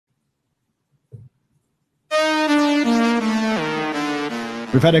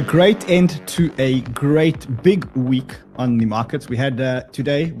We've had a great end to a great big week on the markets. We had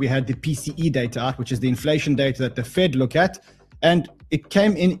today, we had the PCE data out, which is the inflation data that the Fed look at, and it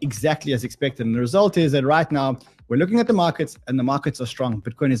came in exactly as expected. And the result is that right now we're looking at the markets and the markets are strong.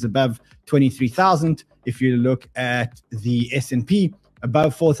 Bitcoin is above 23,000. If you look at the S&P,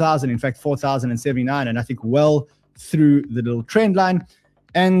 above 4,000, in fact, 4,079, and I think well through the little trend line.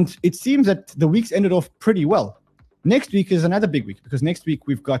 And it seems that the week's ended off pretty well. Next week is another big week because next week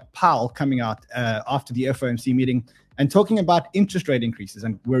we've got Powell coming out after the FOMC meeting and talking about interest rate increases.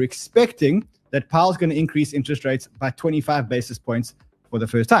 And we're expecting that Powell's going to increase interest rates by 25 basis points for the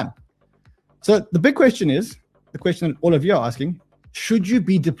first time. So the big question is, the question that all of you are asking, should you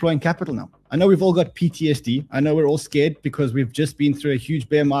be deploying capital now? I know we've all got PTSD. I know we're all scared because we've just been through a huge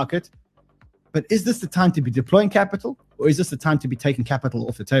bear market. But is this the time to be deploying capital, or is this the time to be taking capital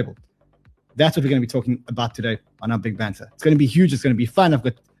off the table? That's what we're going to be talking about today on our Big Banter. It's going to be huge. It's going to be fun. I've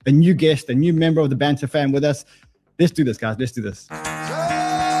got a new guest, a new member of the Banter fam with us. Let's do this, guys. Let's do this.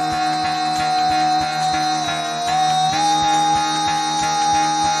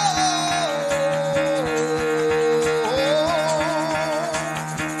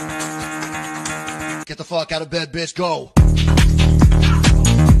 Get the fuck out of bed, bitch. Go.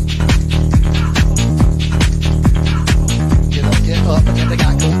 Get up, and get the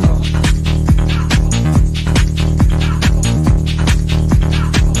guy go.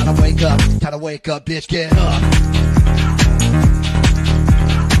 Time to wake up, bitch, get up.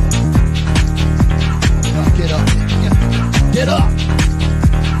 Get up. Get up.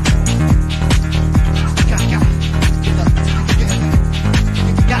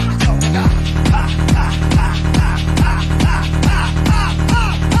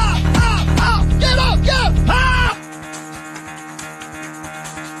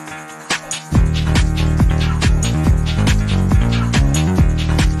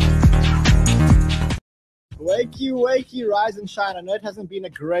 Wakey, rise and shine. I know it hasn't been a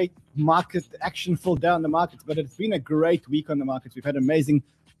great market action full down the markets, but it's been a great week on the markets. We've had amazing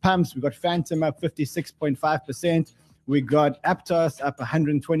pumps. We've got Phantom up 56.5%. We got Aptos up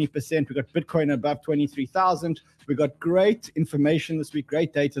 120%. We got Bitcoin above 23,000. We got great information this week,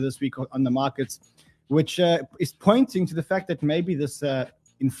 great data this week on the markets, which is pointing to the fact that maybe this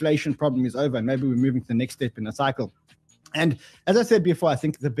inflation problem is over and maybe we're moving to the next step in the cycle. And as I said before, I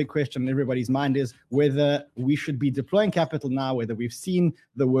think the big question in everybody's mind is whether we should be deploying capital now, whether we've seen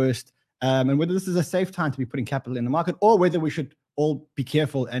the worst, and whether this is a safe time to be putting capital in the market, or whether we should all be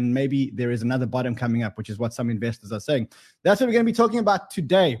careful and maybe there is another bottom coming up, which is what some investors are saying. That's what we're going to be talking about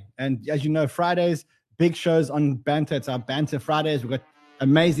today. And as you know, Fridays, big shows on Banter. It's our Banter Fridays. We've got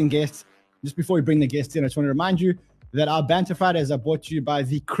amazing guests. Just before we bring the guests in, I just want to remind you that our Banter Fridays are brought to you by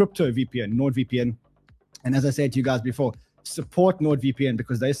the Crypto VPN, NordVPN. And as I said to you guys before, support NordVPN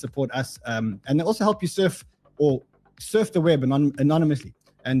because they support us and they also help you surf the web anonymously.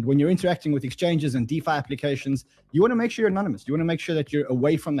 And when you're interacting with exchanges and DeFi applications, you want to make sure you're anonymous. You want to make sure that you're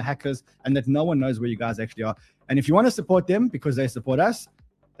away from the hackers and that no one knows where you guys actually are. And if you want to support them because they support us,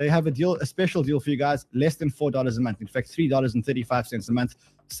 they have a special deal for you guys, less than $4 a month. In fact, $3.35 a month.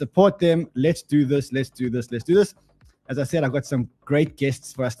 Support them. Let's do this. Let's do this. Let's do this. As I said, I've got some great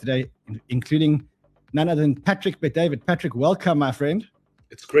guests for us today, including none other than Patrick Bet-David. Patrick, welcome, my friend.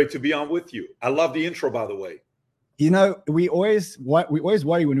 It's great to be on with you. I love the intro, by the way. You know, we always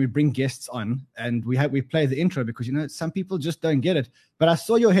worry when we bring guests on and we play the intro because, you know, some people just don't get it. But I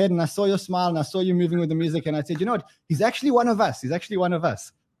saw your head and I saw your smile and I saw you moving with the music and I said, you know what? He's actually one of us. He's actually one of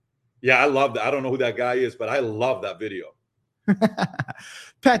us. Yeah, I love that. I don't know who that guy is, but I love that video.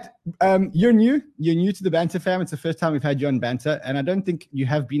 Pat, you're new to the Banter fam. It's the first time we've had you on Banter, and I don't think you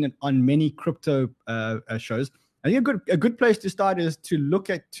have been on many crypto shows. I think a good place to start is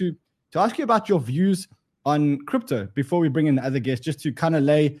to ask you about your views on crypto before we bring in the other guests, just to kind of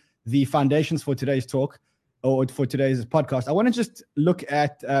lay the foundations for today's talk or for today's podcast. I want to just look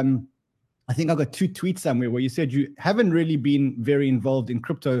at I think I got two tweets somewhere where you said you haven't really been very involved in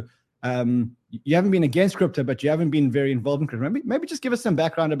crypto. You haven't been against crypto, but you haven't been very involved in crypto. Maybe just give us some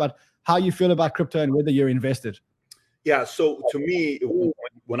background about how you feel about crypto and whether you're invested. Yeah, so to me,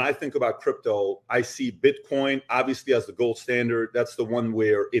 when I think about crypto, I see Bitcoin obviously as the gold standard. That's the one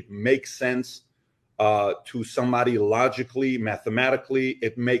where it makes sense to somebody logically, mathematically.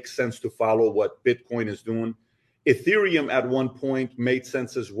 It makes sense to follow what Bitcoin is doing. Ethereum at one point made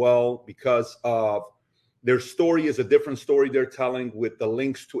sense as well because of their story is a different story they're telling with the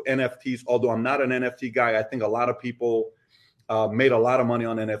links to NFTs. Although I'm not an NFT guy, I think a lot of people made a lot of money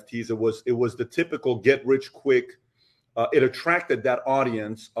on NFTs. It was the typical get rich quick. It attracted that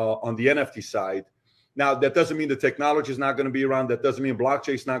audience on the NFT side. Now, that doesn't mean the technology is not going to be around. That doesn't mean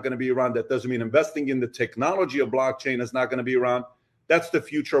blockchain is not going to be around. That doesn't mean investing in the technology of blockchain is not going to be around. That's the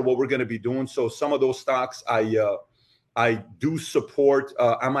future of what we're going to be doing. So some of those stocks I do support.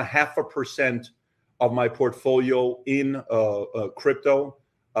 I'm 0.5% of my portfolio in crypto,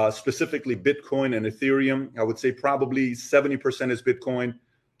 specifically Bitcoin and Ethereum. I would say probably 70% is Bitcoin,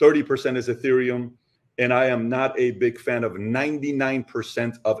 30% is Ethereum, and I am not a big fan of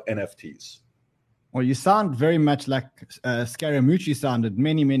 99% of NFTs. Well, you sound very much like Scaramucci sounded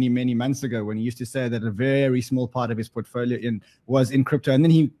many, many, many months ago when he used to say that a very small part of his portfolio was in crypto. And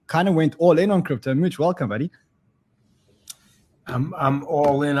then he kind of went all in on crypto. Mooch, welcome, buddy. I'm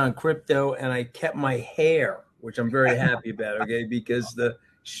all in on crypto, and I kept my hair, which I'm very happy about, okay? Because the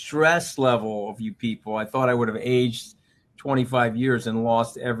stress level of you people, I thought I would have aged 25 years and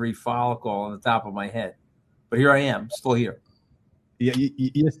lost every follicle on the top of my head. But here I am, still here. Yeah,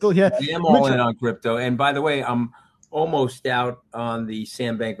 you're still here. I am all in on crypto. And by the way, I'm almost out on the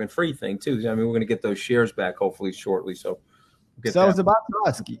Sam Bankman-Fried thing too. I mean, we're going to get those shares back hopefully shortly. So I was about to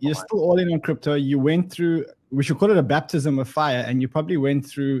ask, you're still all in on crypto. You went through, we should call it a baptism of fire, and you probably went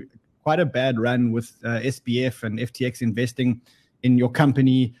through quite a bad run with SBF and FTX investing in your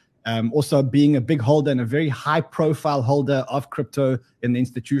company. Also being a big holder and a very high profile holder of crypto in the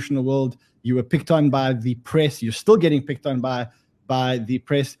institutional world. You were picked on by the press. You're still getting picked on by the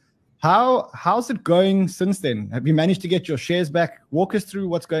press. How's it going since then? Have you managed to get your shares back? Walk us through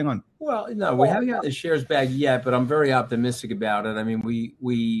what's going on. Well, no, we haven't got the shares back yet, but I'm very optimistic about it. I mean,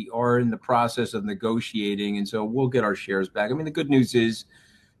 we are in the process of negotiating, and so we'll get our shares back. I mean, the good news is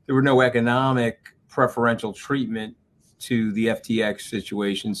there were no economic preferential treatment to the FTX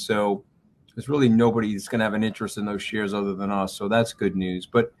situation, so there's really nobody that's going to have an interest in those shares other than us. So that's good news.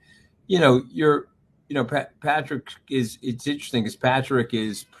 But Patrick it's interesting because Patrick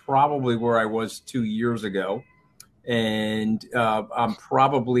is probably where I was 2 years ago. And I'm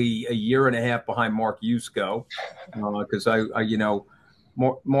probably a year and a half behind Mark Yusko because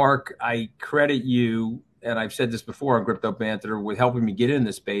Mark, I credit you, and I've said this before on Crypto Banter, with helping me get in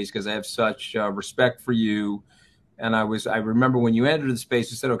this space because I have such respect for you. And I remember when you entered the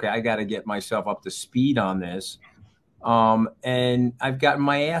space, I said, okay, I got to get myself up to speed on this. And I've gotten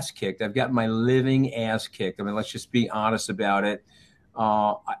my ass kicked. I've gotten my living ass kicked. I mean, let's just be honest about it.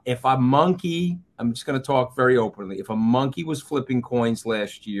 If a monkey, I'm just going to talk very openly. If a monkey was flipping coins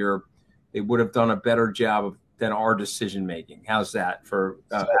last year, they would have done a better job than our decision making. How's that for?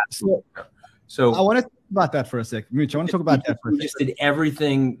 So I want to talk about that for a sec. Mooch, I want to talk about that for a second. We just did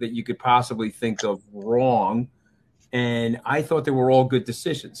everything that you could possibly think of wrong. And I thought they were all good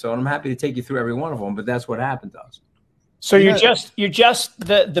decisions. So I'm happy to take you through every one of them, but that's what happened to us. So you're just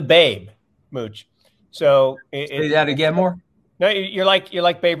the babe, Mooch. So say that again more. No, you're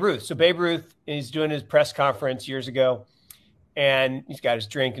like Babe Ruth. So Babe Ruth is doing his press conference years ago, and he's got his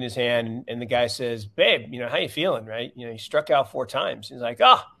drink in his hand, and the guy says, "Babe, how you feeling? Right? You struck out 4 times." He's like,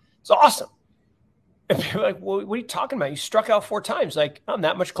 "Oh, it's awesome." And people are like, well, what are you talking about? You struck out 4 times. Like, I'm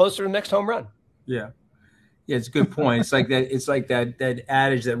that much closer to the next home run. Yeah, it's a good point. It's like that. It's like that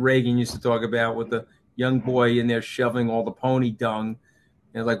adage that Reagan used to talk about with the young boy in there shoveling all the pony dung.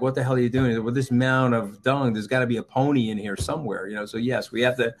 And like, what the hell are you doing? With this mound of dung, there's got to be a pony in here somewhere, So yes, we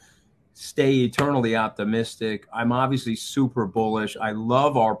have to stay eternally optimistic. I'm obviously super bullish. I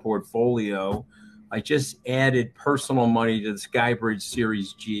love our portfolio. I just added personal money to the Skybridge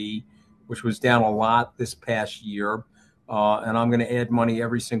Series G, which was down a lot this past year. And I'm going to add money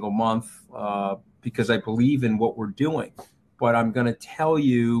every single month because I believe in what we're doing. But I'm going to tell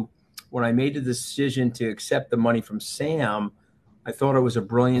you, when I made the decision to accept the money from Sam, I thought it was a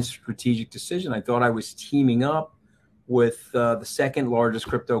brilliant strategic decision. I thought I was teaming up with the second largest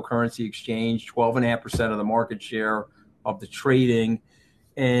cryptocurrency exchange, 12.5% of the market share of the trading.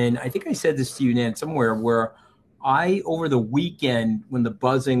 And I think I said this to you, Nan, somewhere where over the weekend, when the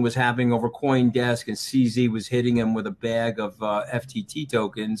buzzing was happening over CoinDesk and CZ was hitting him with a bag of FTT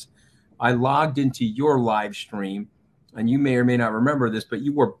tokens, I logged into your live stream. And you may or may not remember this, but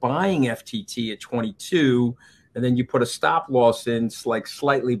you were buying FTT at 22, and then you put a stop loss in like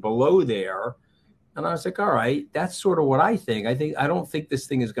slightly below there. And I was like, all right, that's sort of what I think. I don't think this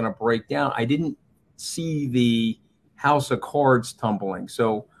thing is going to break down. I didn't see the house of cards tumbling.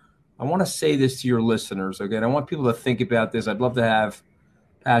 So I want to say this to your listeners, okay? I want people to think about this. I'd love to have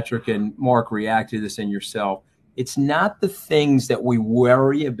Patrick and Mark react to this and yourself. It's not the things that we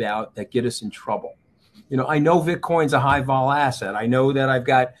worry about that get us in trouble. I know Bitcoin's a high vol asset. I know that I've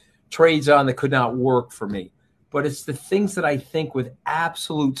got trades on that could not work for me. But it's the things that I think with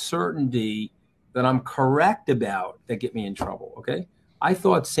absolute certainty that I'm correct about that get me in trouble, okay? I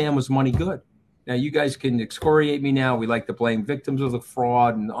thought Sam was money good. Now, you guys can excoriate me now. We like to blame victims of the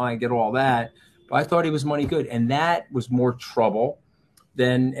fraud, and I get all that. But I thought he was money good. And that was more trouble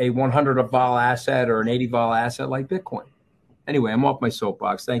than a 100 vol asset or an 80 vol asset like Bitcoin. Anyway, I'm off my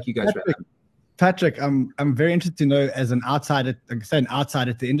soapbox. Thank you guys for having me. Patrick, I'm very interested to know, as an outsider, like I said, an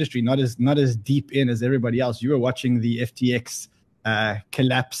outsider to the industry, not as deep in as everybody else. You were watching the FTX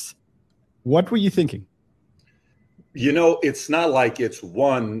collapse. What were you thinking? You know, it's not like it's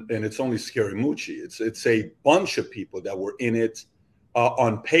one and it's only Scaramucci. It's a bunch of people that were in it.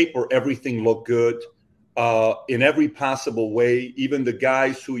 On paper, everything looked good in every possible way. Even the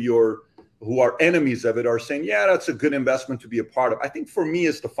guys who are enemies of it are saying, yeah, that's a good investment to be a part of. I think for me,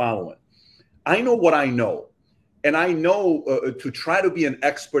 it's the following. I know what I know. And I know to try to be an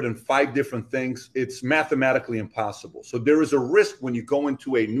expert in 5 different things, it's mathematically impossible. So there is a risk when you go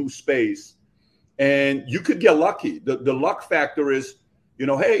into a new space, and you could get lucky. The luck factor is, you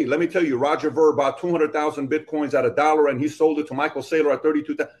know, hey, let me tell you, Roger Ver bought 200,000 Bitcoins at $1 and he sold it to Michael Saylor at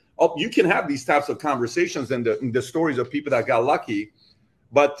 32,000. Oh, you can have these types of conversations and the stories of people that got lucky.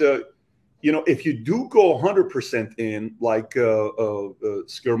 But, you know, if you do go 100% in, like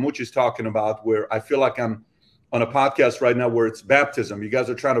Scaramucci's talking about, where I feel like I'm on a podcast right now where it's baptism. You guys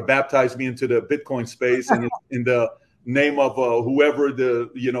are trying to baptize me into the Bitcoin space and in the name of whoever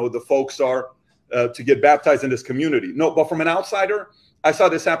the folks are. To get baptized in this community. No, but from an outsider, I saw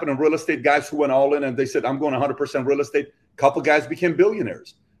this happen in real estate. Guys who went all in and they said, I'm going 100% real estate. A couple guys became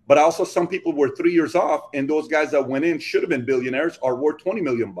billionaires. But also some people were 3 years off, and those guys that went in should have been billionaires or worth 20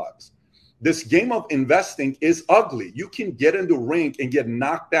 million bucks. This game of investing is ugly. You can get in the ring and get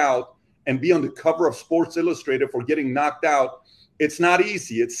knocked out and be on the cover of Sports Illustrated for getting knocked out. It's not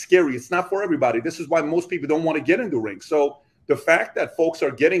easy. It's scary. It's not for everybody. This is why most people don't want to get in the ring. So the fact that folks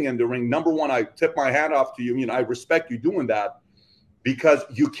are getting in the ring, number one, I tip my hat off to you. You know, I respect you doing that because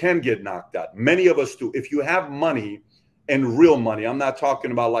you can get knocked out. Many of us do. If you have money and real money, I'm not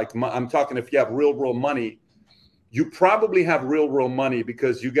talking about I'm talking if you have real money, you probably have real money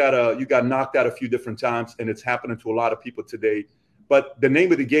because you got knocked out a few different times, and it's happening to a lot of people today. But the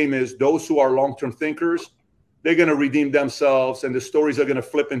name of the game is those who are long-term thinkers, they're going to redeem themselves, and the stories are going to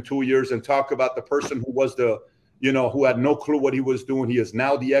flip in 2 years and talk about the person who was who had no clue what he was doing. He is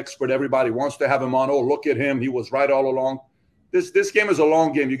now the expert. Everybody wants to have him on. Oh, look at him. He was right all along. This game is a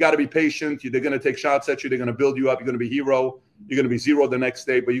long game. You got to be patient. They're going to take shots at you. They're going to build you up. You're going to be hero. You're going to be zero the next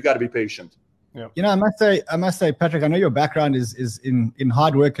day, but you got to be patient. Yeah. You know, I must say, Patrick, I know your background is in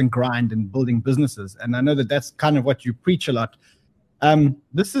hard work and grind and building businesses. And I know that's kind of what you preach a lot.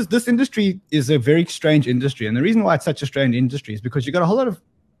 This industry is a very strange industry. And the reason why it's such a strange industry is because you got a whole lot of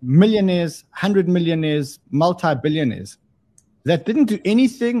millionaires, 100 millionaires, multi-billionaires that didn't do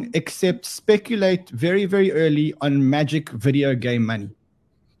anything except speculate very, very early on magic video game money.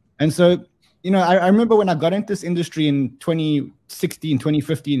 And so, you know, I remember when I got into this industry in 2016,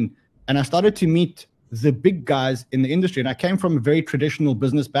 2015, and I started to meet the big guys in the industry. And I came from a very traditional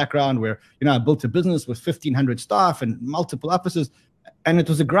business background where, you know, I built a business with 1,500 staff and multiple offices, and it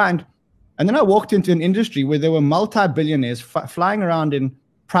was a grind. And then I walked into an industry where there were multi-billionaires flying around in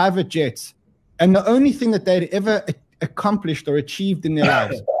private jets, and the only thing that they'd ever accomplished or achieved in their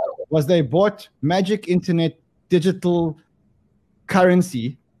lives was they bought magic internet digital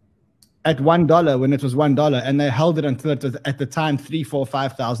currency at $1 when it was $1, and they held it until it was at the time $3,000,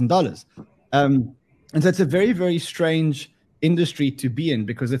 $4,000, $5,000. And so it's a very, very strange industry to be in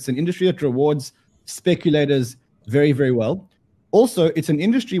because it's an industry that rewards speculators very, very well. Also, it's an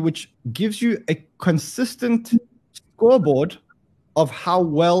industry which gives you a consistent scoreboard of how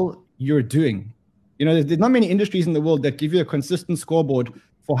well you're doing. You know, there's not many industries in the world that give you a consistent scoreboard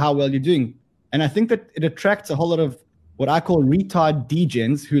for how well you're doing. And I think that it attracts a whole lot of what I call retard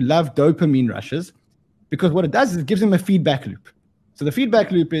degens who love dopamine rushes, because what it does is it gives them a feedback loop. So the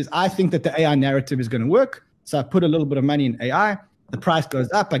feedback loop is, I think that the AI narrative is going to work. So I put a little bit of money in AI, the price goes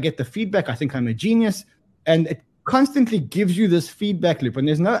up, I get the feedback, I think I'm a genius. And it constantly gives you this feedback loop. And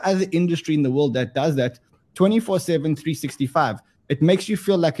there's no other industry in the world that does that 24/7, 365. It makes you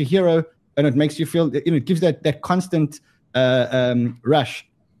feel like a hero, and it makes you feel, you know, it gives that constant rush.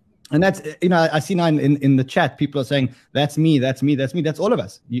 And that's, you know, I see now in the chat, people are saying, that's me, that's me, that's me. That's all of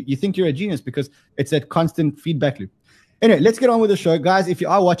us. You think you're a genius because it's that constant feedback loop. Anyway, let's get on with the show. Guys, if you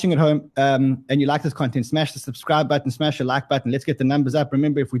are watching at home and you like this content, smash the subscribe button, smash the like button. Let's get the numbers up.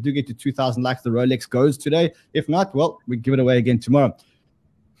 Remember, if we do get to 2,000 likes, the Rolex goes today. If not, well, we give it away again tomorrow.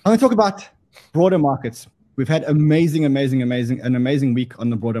 I'm going to talk about broader markets. We've had an amazing week on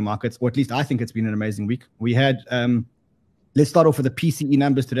the broader markets, or at least I think it's been an amazing week. We had, let's start off with the PCE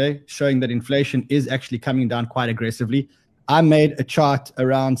numbers today, showing that inflation is actually coming down quite aggressively. I made a chart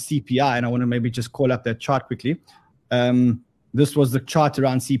around CPI, and I want to maybe just call up that chart quickly. This was the chart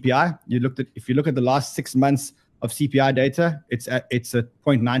around CPI. If you look at the last 6 months of CPI data, it's at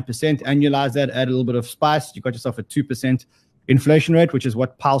 0.9%. Annualize that, add a little bit of spice, you got yourself a 2% inflation rate, which is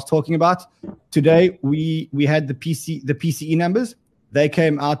what Powell's talking about. Today, we had the PCE numbers. They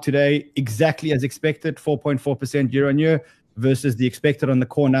came out today exactly as expected, 4.4% year on year versus the expected on the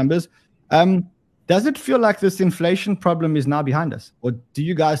core numbers. Does it feel like this inflation problem is now behind us? Or do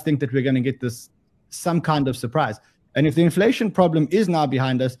you guys think that we're going to get some kind of surprise? And if the inflation problem is now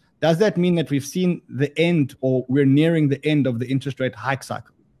behind us, does that mean that we've seen the end, or we're nearing the end of the interest rate hike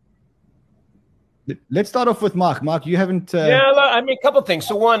cycle? Let's start off with Mark. Mark, you haven't. Yeah, I mean, a couple of things.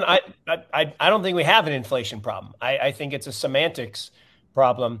 So one, I don't think we have an inflation problem. I think it's a semantics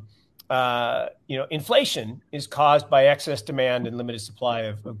problem. Inflation is caused by excess demand and limited supply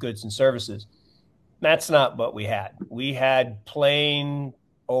of goods and services. That's not what we had. We had plain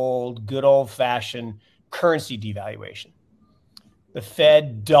old, good old-fashioned currency devaluation. The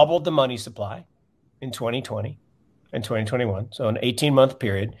Fed doubled the money supply in 2020 and 2021, so an 18-month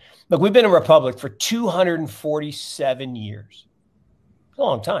period. Look, we've been a republic for 247 years. It's a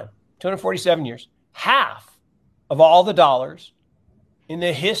long time, 247 years. Half of all the dollars in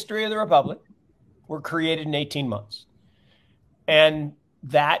the history of the republic were created in 18 months. And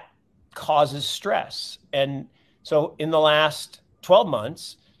that causes stress. And so in the last 12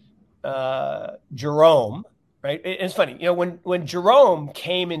 months, Jerome, right? It's funny, when Jerome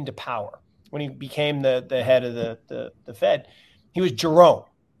came into power, when he became the head of the Fed, he was Jerome,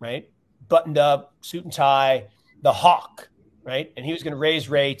 right? Buttoned up, suit and tie, the hawk, right? And he was going to raise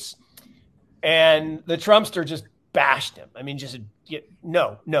rates. And the Trumpster just bashed him. I mean, just,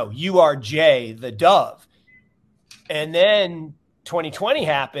 no, you are Jay, the dove. And then 2020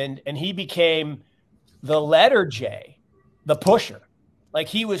 happened, and he became the letter J, the pusher. Like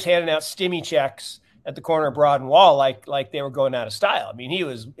he was handing out stimmy checks at the corner of Broad and Wall like they were going out of style. I mean, he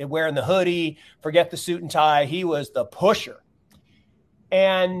was wearing the hoodie, forget the suit and tie. He was the pusher.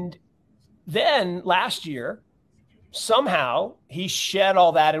 And then last year, somehow he shed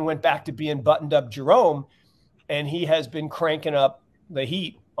all that and went back to being buttoned up Jerome. And he has been cranking up the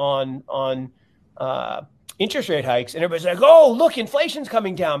heat on interest rate hikes. And everybody's like, oh, look, inflation's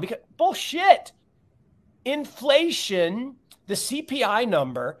coming down. Because bullshit. Inflation, the CPI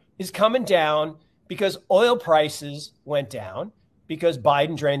number is coming down because oil prices went down, because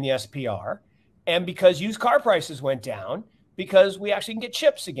Biden drained the SPR, and because used car prices went down, because we actually can get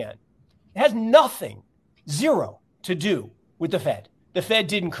chips again. It has nothing, zero, to do with the Fed. The Fed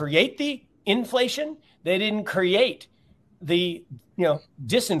didn't create the inflation. They didn't create the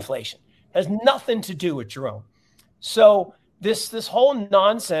disinflation. It has nothing to do with Jerome. So this whole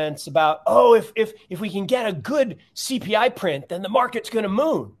nonsense about, oh, if we can get a good CPI print, then the market's going to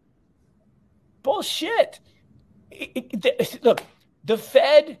moon. Bullshit. Look, the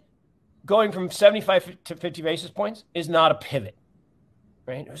Fed going from 75 to 50 basis points is not a pivot,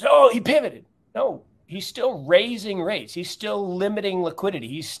 right? Oh, he pivoted. No, he's still raising rates. He's still limiting liquidity.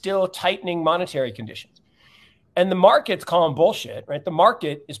 He's still tightening monetary conditions. And the market's calling bullshit, right? The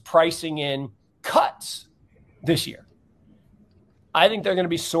market is pricing in cuts this year. I think they're going to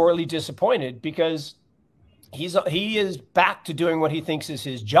be sorely disappointed because he is back to doing what he thinks is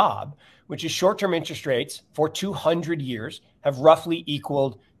his job, which is short-term interest rates for 200 years have roughly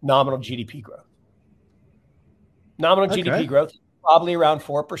equaled nominal GDP growth. Nominal GDP growth probably around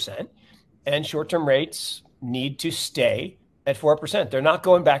 4%, and short-term rates need to stay at 4%. They're not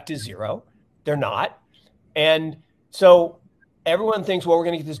going back to zero. They're not. And so everyone thinks, well, we're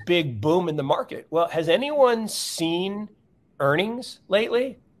going to get this big boom in the market. Well, has anyone seen earnings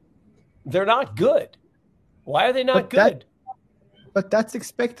lately? They're not good. Why are they not good? But that's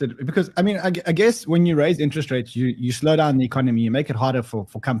expected because, I mean, I guess when you raise interest rates, you slow down the economy, you make it harder for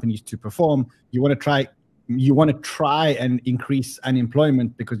companies to perform. You want to try and increase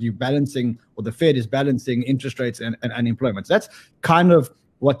unemployment because you're balancing, or the Fed is balancing interest rates and unemployment. So that's kind of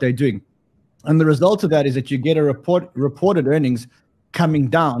what they're doing. And the result of that is that you get a reported earnings coming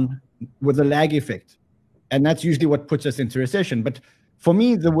down with a lag effect. And that's usually what puts us into recession. But for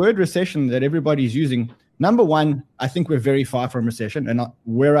me, the word recession that everybody's using, number one, I think we're very far from recession. And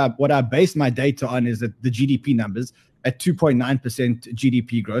what I base my data on is that the GDP numbers at 2.9%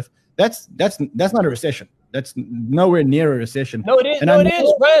 GDP growth. That's not a recession. That's nowhere near a recession. No, it is. It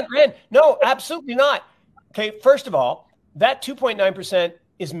is. Rand. No, absolutely not. Okay, first of all, that 2.9%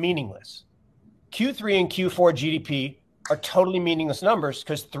 is meaningless. Q3 and Q4 GDP are totally meaningless numbers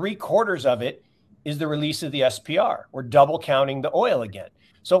because 3/4 of it is the release of the SPR. We're double counting the oil again.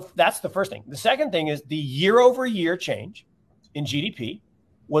 So that's the first thing. The second thing is the year-over-year change in GDP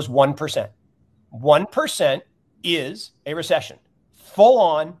was 1%. 1% is a recession. Full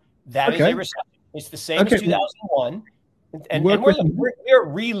on, that is a recession. It's the same as 2001. And we're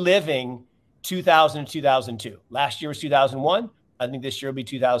reliving 2000 and 2002. Last year was 2001. I think this year will be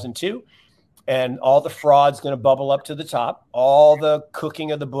 2002. And all the fraud's going to bubble up to the top. All the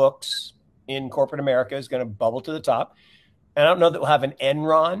cooking of the books in corporate America is going to bubble to the top. And I don't know that we'll have an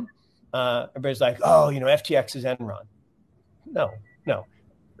Enron. Everybody's like, oh, FTX is Enron. No.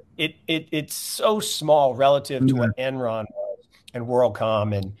 It's so small relative to what Enron was and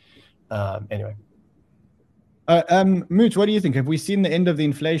WorldCom. And anyway. Mooch, what do you think? Have we seen the end of the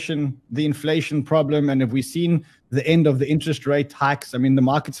inflation problem, and have we seen the end of the interest rate hikes? I mean, the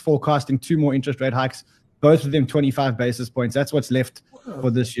market's forecasting 2 more interest rate hikes, both of them 25 basis points. That's what's left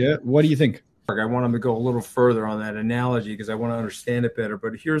for this year. What do you think? I want him to go a little further on that analogy because I want to understand it better.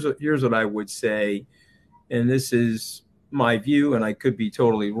 But here's what I would say, and this is my view, and I could be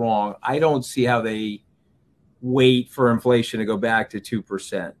totally wrong. I don't see how they wait for inflation to go back to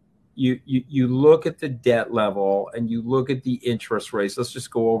 2%. You look at the debt level and you look at the interest rates. Let's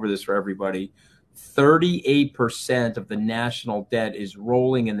just go over this for everybody. 38% of the national debt is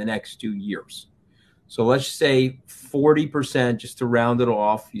rolling in the next 2 years. So let's say 40%, just to round it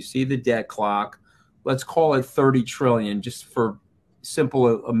off. You see the debt clock. Let's call it 30 trillion, just for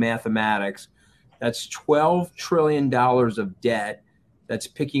simple mathematics. That's $12 trillion of debt. That's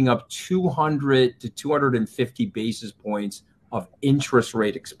picking up 200 to 250 basis points of interest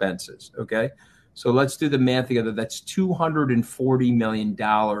rate expenses. Okay. So let's do the math together. That's $240 million,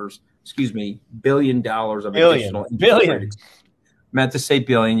 billion of additional interest rate. Meant to say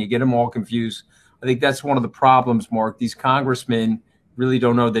billion. You get them all confused. I think that's one of the problems, Mark. These congressmen really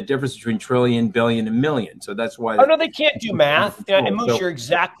don't know the difference between trillion, billion, and million. So that's why. Oh, no, they can't do math. And Mooch, you're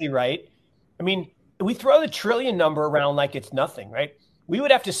exactly right. I mean, we throw the trillion number around like it's nothing, right? We would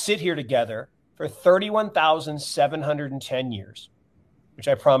have to sit here together for 31,710 years, which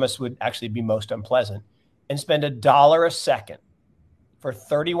I promise would actually be most unpleasant, and spend $1 a second for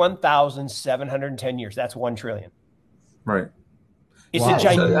 31,710 years. That's 1 trillion. Right. It's a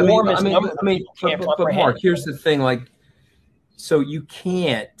ginormous number. But Mark, here's the thing. So you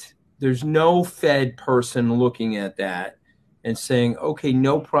can't, there's no Fed person looking at that and saying, okay,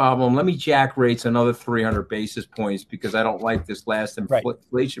 no problem. Let me jack rates another 300 basis points because I don't like this last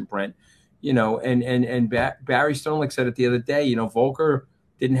inflation print. And Barry Sternlicht said it the other day, Volcker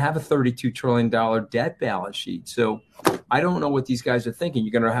didn't have a $32 trillion debt balance sheet. So I don't know what these guys are thinking.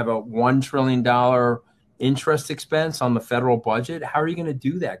 You're going to have a $1 trillion interest expense on the federal budget. How are you going to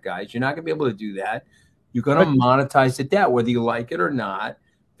do that, guys? You're not going to be able to do that. You're going to monetize the debt, whether you like it or not.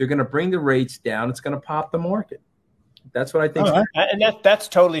 They're going to bring the rates down. It's going to pop the market. That's what I think. And that's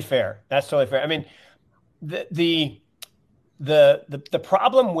totally fair. That's totally fair. I mean, the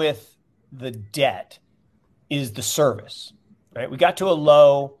problem with the debt is the service, right? We got to a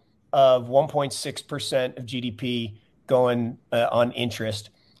low of 1.6% of GDP going on interest.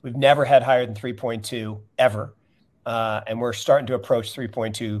 We've never had higher than 3.2 ever. And we're starting to approach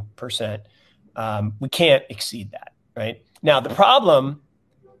 3.2%. We can't exceed that, right? Now, the problem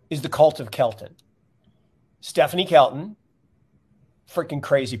is the cult of Kelton. Stephanie Kelton, freaking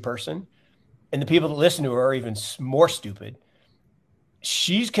crazy person, and the people that listen to her are even more stupid.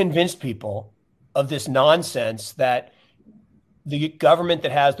 She's convinced people of this nonsense that the government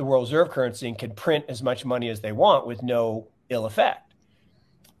that has the world reserve currency and can print as much money as they want with no ill effect.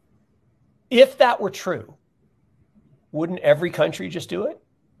 If that were true, wouldn't every country just do it?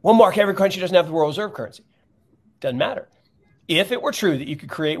 Well, Mark, every country doesn't have the world reserve currency. Doesn't matter. If it were true that you could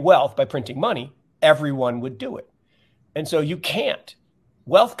create wealth by printing money, everyone would do it. And so you can't.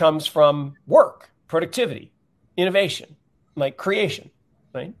 Wealth comes from work, productivity, innovation, like creation,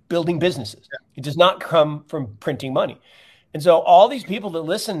 right? Building businesses. It does not come from printing money. And so all these people that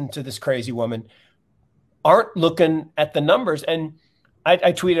listen to this crazy woman aren't looking at the numbers. And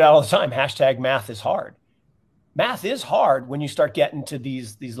I tweet it out all the time, hashtag math is hard. Math is hard when you start getting to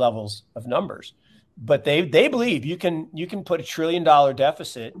these levels of numbers. But they believe you can put $1 trillion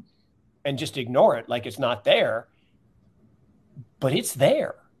deficit and just ignore it like it's not there. But it's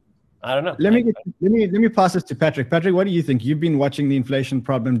there. I don't know. Let me pass this to Patrick. Patrick, what do you think? You've been watching the inflation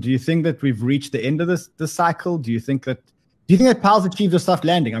problem. Do you think that we've reached the end of this cycle? Do you think that Powell's achieved a soft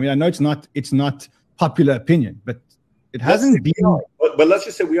landing? I mean, I know it's not popular opinion, but it hasn't been. But let's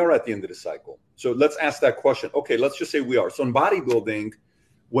just say we are at the end of the cycle. So let's ask that question. Okay, let's just say we are. So in bodybuilding,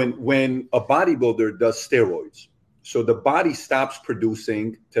 when a bodybuilder does steroids, so the body stops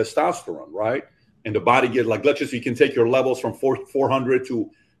producing testosterone, right? And the body gets let's just, you can take your levels from 400 to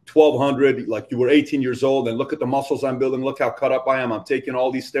 1,200, like you were 18 years old, and look at the muscles I'm building. Look how cut up I am. I'm taking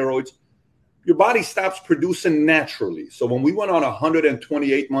all these steroids. Your body stops producing naturally. So when we went on a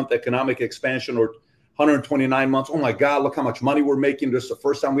 128-month economic expansion or 129 months, oh my God, look how much money we're making. This is the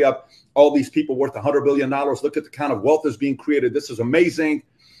first time we have all these people worth $100 billion. Look at the kind of wealth that's being created. This is amazing.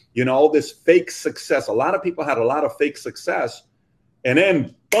 You know, all this fake success. A lot of people had a lot of fake success. And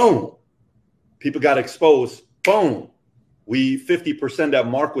then, boom, people got exposed. Boom. 50% that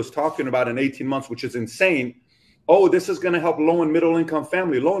Mark was talking about in 18 months, which is insane. Oh, this is going to help low and middle income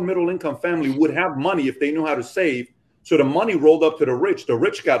family. Low and middle income family would have money if they knew how to save. So the money rolled up to the rich. The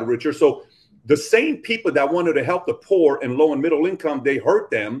rich got richer. So the same people that wanted to help the poor and low and middle income, they hurt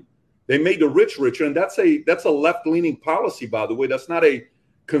them. They made the rich richer. And that's a left-leaning policy, by the way. That's not a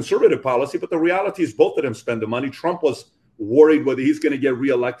conservative policy. But the reality is both of them spend the money. Trump was worried whether he's going to get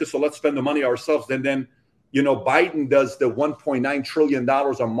reelected. So let's spend the money ourselves. And then, you know, Biden does the $1.9 trillion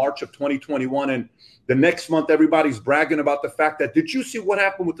on March of 2021. And the next month, everybody's bragging about the fact that, did you see what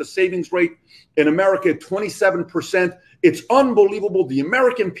happened with the savings rate in America at 27%? It's unbelievable. The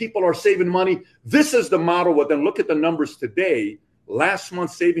American people are saving money. This is the model. But then look at the numbers today. Last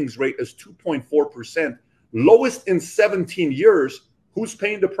month's savings rate is 2.4%, lowest in 17 years. Who's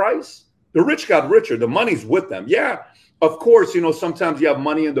paying the price? The rich got richer. The money's with them. Yeah, of course, you know, sometimes you have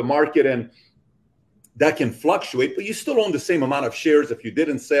money in the market and that can fluctuate, but you still own the same amount of shares if you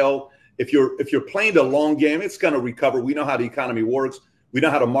didn't sell. If you're playing the long game, it's going to recover. We know how the economy works. We know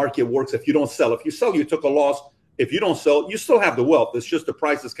how the market works. If you don't sell, if you sell, you took a loss. If you don't sell, you still have the wealth. It's just the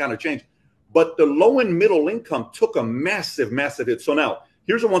prices kind of changed. But the low and middle income took a massive, massive hit. So now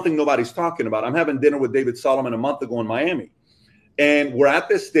here's the one thing nobody's talking about. I'm having dinner with David Solomon a month ago in Miami. And we're at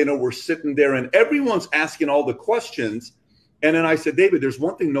this dinner. We're sitting there and everyone's asking all the questions. And then I said, David, there's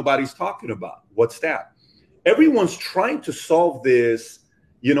one thing nobody's talking about. What's that? Everyone's trying to solve this,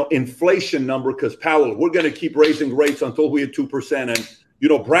 you know, inflation number because Powell, we're going to keep raising rates until we hit 2% and, you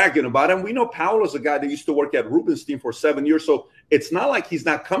know, bragging about it. And we know Powell is a guy that used to work at Rubenstein for 7 years. So it's not like he's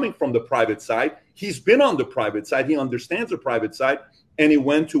not coming from the private side. He's been on the private side. He understands the private side. And he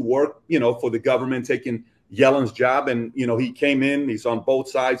went to work, you know, for the government, taking Yellen's job. And, you know, he came in, he's on both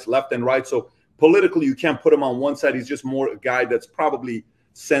sides, left and right. So politically, you can't put him on one side. He's just more a guy that's probably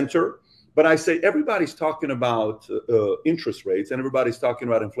center. But I say everybody's talking about interest rates and everybody's talking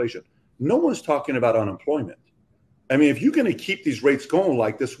about inflation. No one's talking about unemployment. I mean, if you're going to keep these rates going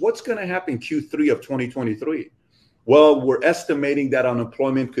like this, what's going to happen Q3 of 2023? Well, we're estimating that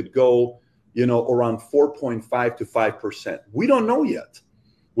unemployment could go, you know, around 4.5 to 5%. We don't know yet.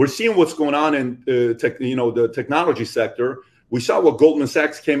 We're seeing what's going on in the technology sector. We saw what Goldman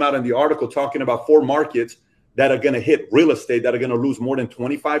Sachs came out in the article talking about 4 markets that are going to hit real estate, that are going to lose more than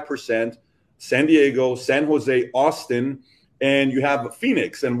 25%, San Diego, San Jose, Austin, and you have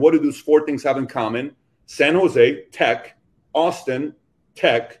Phoenix. And what do those 4 things have in common? San Jose, tech, Austin,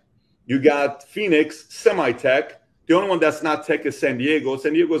 tech. You got Phoenix, semi-tech. The only one that's not tech is San Diego.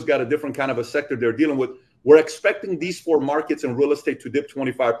 San Diego's got a different kind of a sector they're dealing with. We're expecting these 4 markets in real estate to dip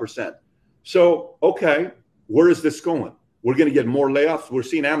 25%. So, okay, where is this going? We're going to get more layoffs. We're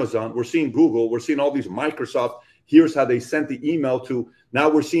seeing Amazon. We're seeing Google. We're seeing all these Microsoft. Here's how they sent the email to. Now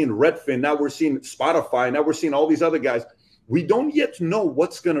we're seeing Redfin. Now we're seeing Spotify. Now we're seeing all these other guys. We don't yet know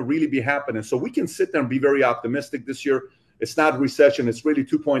what's going to really be happening. So we can sit there and be very optimistic this year. It's not recession. It's really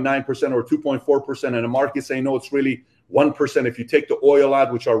 2.9% or 2.4%. And the market saying, no, it's really 1%. If you take the oil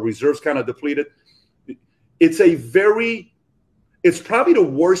out, which our reserves kind of depleted, it's probably the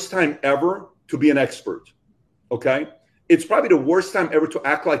worst time ever to be an expert. Okay. It's probably the worst time ever to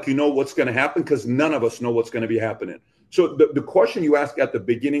act like you know what's going to happen because none of us know what's going to be happening. So the question you asked at the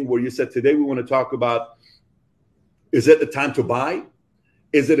beginning where you said, today we want to talk about, is it the time to buy?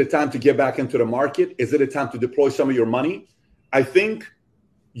 Is it a time to get back into the market? Is it a time to deploy some of your money? I think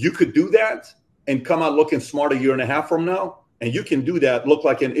you could do that and come out looking smart a year and a half from now. And you can do that, look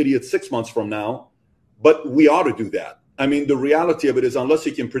like an idiot 6 months from now. But we ought to do that. I mean, the reality of it is unless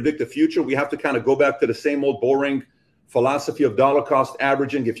you can predict the future, we have to kind of go back to the same old boring philosophy of dollar cost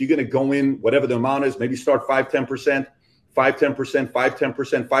averaging. If you're going to go in, whatever the amount is, maybe start 5-10%, 5-10%,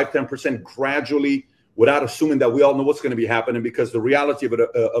 5-10%, 5-10% gradually without assuming that we all know what's going to be happening, because the reality of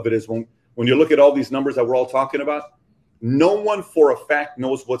it is when you look at all these numbers that we're all talking about, no one for a fact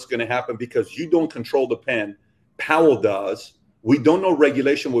knows what's going to happen because you don't control the pen. Powell does. We don't know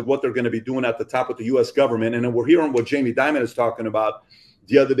regulation with what they're going to be doing at the top of the U.S. government. And then we're hearing what Jamie Dimon is talking about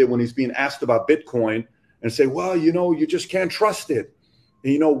the other day when he's being asked about Bitcoin and say, well, you know, you just can't trust it.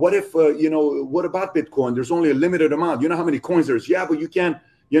 And, you know, what if, what about Bitcoin? There's only a limited amount. You know how many coins there's? Yeah, but you can't,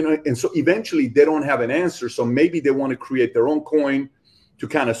 you know. And so eventually they don't have an answer. So maybe they want to create their own coin to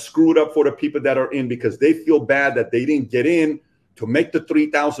kind of screw it up for the people that are in because they feel bad that they didn't get in to make the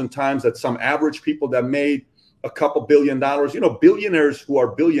 3,000 times that some average people that made a couple $1 billion. Billionaires who are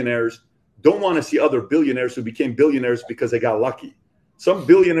billionaires don't want to see other billionaires who became billionaires because they got lucky. Some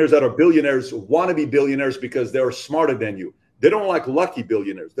billionaires that are billionaires want to be billionaires because they're smarter than you. They don't like lucky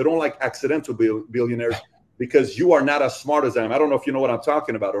billionaires. They don't like accidental billionaires because you are not as smart as them. I don't know if you know what I'm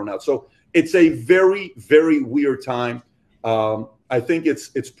talking about or not. So it's a very, very weird time. I think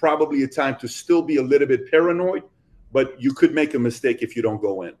it's probably a time to still be a little bit paranoid, but you could make a mistake if you don't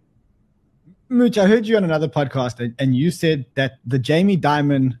go in. Mooch, I heard you on another podcast, and you said that the Jamie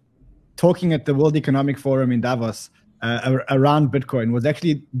Dimon talking at the World Economic Forum in Davos around Bitcoin was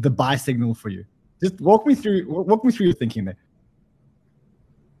actually the buy signal for you. Just walk me through your thinking there.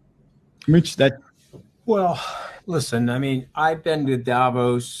 Mooch, Well, listen, I mean, I've been to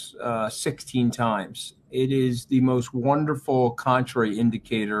Davos 16 times. It is the most wonderful contrary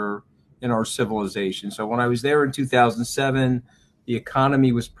indicator in our civilization. So when I was there in 2007, the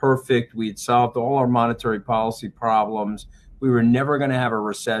economy was perfect. We had solved all our monetary policy problems. We were never going to have a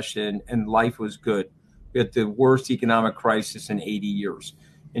recession, and life was good. We had the worst economic crisis in 80 years.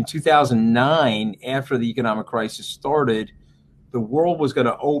 In 2009, after the economic crisis started, the world was going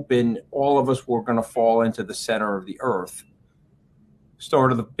to open. All of us were going to fall into the center of the earth.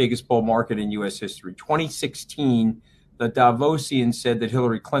 Start of the biggest bull market in U.S. history. 2016, the Davosians said that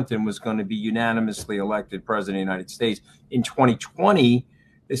Hillary Clinton was going to be unanimously elected president of the United States. In 2020,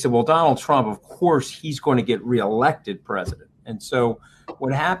 they said, well, Donald Trump, of course, he's going to get reelected president. And so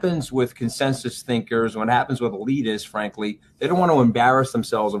what happens with consensus thinkers, what happens with elitists, frankly, they don't want to embarrass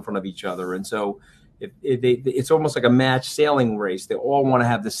themselves in front of each other. And so it's almost like a match sailing race. They all want to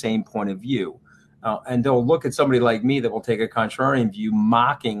have the same point of view. And they'll look at somebody like me that will take a contrarian view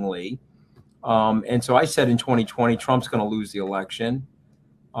mockingly. And so I said in 2020, Trump's going to lose the election.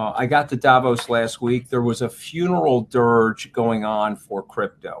 I got to Davos last week. There was a funeral dirge going on for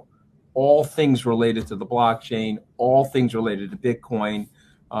crypto. All things related to the blockchain, all things related to Bitcoin.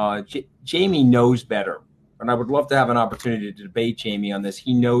 Jamie knows better. And I would love to have an opportunity to debate Jamie on this.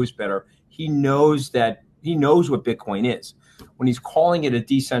 He knows better. He knows what Bitcoin is. When he's calling it a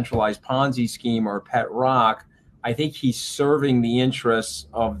decentralized Ponzi scheme or a pet rock, I think he's serving the interests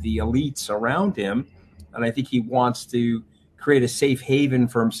of the elites around him. And I think he wants to create a safe haven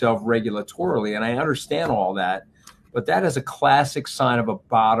for himself regulatorily. And I understand all that. But that is a classic sign of a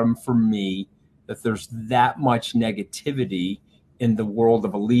bottom for me, that there's that much negativity in the world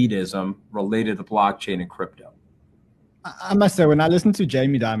of elitism related to blockchain and crypto. I must say, when I listened to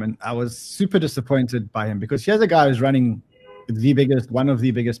Jamie Dimon, I was super disappointed by him because here's a guy who's running one of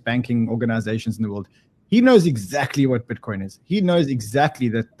the biggest banking organizations in the world. He knows exactly what Bitcoin is. He knows exactly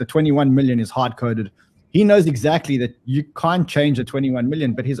that the 21 million is hard-coded. He knows exactly that you can't change the 21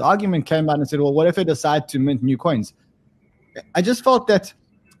 million. But his argument came out and said, well, what if they decide to mint new coins? I just felt that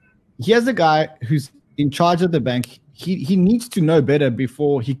here's a guy who's in charge of the bank. He needs to know better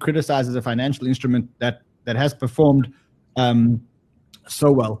before he criticizes a financial instrument that has performed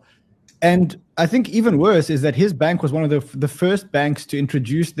so well. And I think even worse is that his bank was one of the first banks to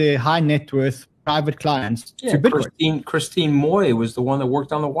introduce their high net worth private clients to Bitcoin. Christine Moy was the one that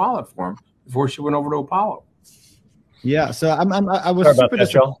worked on the wallet for him before she went over to Apollo. Yeah, so I was super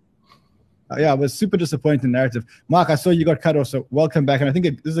disappointed. I was super disappointed in the narrative. Mark, I saw you got cut off, so welcome back. And I think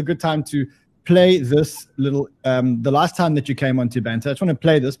this is a good time to play this little, the last time that you came on to Banter. I just want to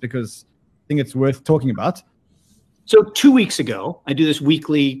play this because I think it's worth talking about. So 2 weeks ago, I do this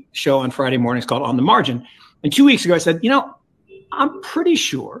weekly show on Friday mornings called On the Margin. And 2 weeks ago, I said, I'm pretty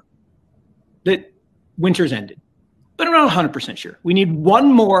sure that winter's ended, but I'm not 100% sure. We need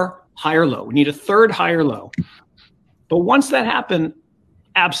one more higher low. We need a third higher low. But once that happened,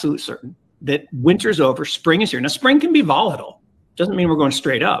 absolute certain that winter's over, spring is here. Now, spring can be volatile. Doesn't mean we're going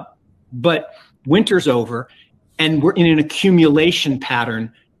straight up, but winter's over, and we're in an accumulation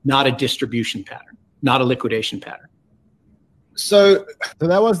pattern, not a distribution pattern, not a liquidation pattern. So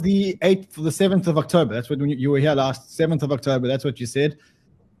that was the 7th of October. That's when you were here last, 7th of October. That's what you said.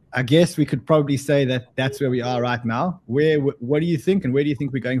 I guess we could probably say that that's where we are right now. What do you think, and where do you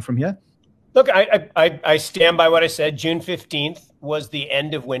think we're going from here? Look, I stand by what I said. June 15th was the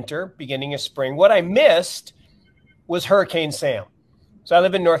end of winter, beginning of spring. What I missed was Hurricane Sam. So I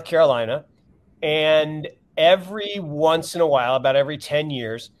live in North Carolina, and every once in a while, about every 10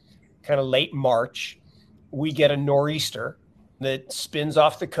 years, kind of late March, we get a nor'easter that spins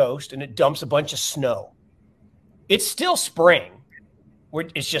off the coast and it dumps a bunch of snow. It's still spring.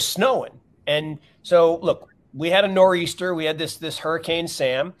 It's just snowing. And so, look, we had a nor'easter. We had this Hurricane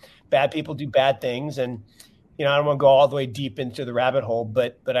Sam. Bad people do bad things. And, I don't want to go all the way deep into the rabbit hole,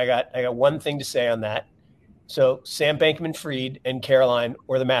 but I got one thing to say on that. So Sam Bankman-Fried and Caroline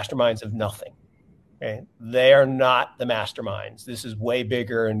were the masterminds of nothing. Okay? They are not the masterminds. This is way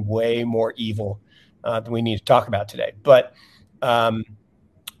bigger and way more evil than we need to talk about today. But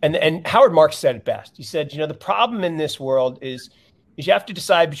and Howard Marks said it best. He said, the problem in this world is you have to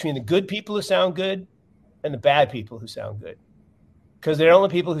decide between the good people who sound good and the bad people who sound good, because they're only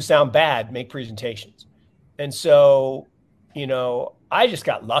people who sound bad make presentations. And so, I just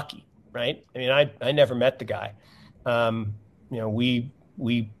got lucky, right? I mean, I never met the guy.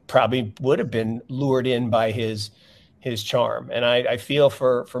 We probably would have been lured in by his charm. And I feel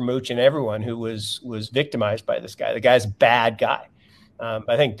for Mooch and everyone who was victimized by this guy. The guy's a bad guy.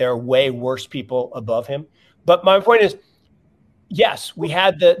 I think there are way worse people above him. But my point is, yes, we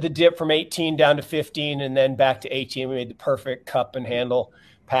had the dip from 18 down to 15 and then back to 18. We made the perfect cup and handle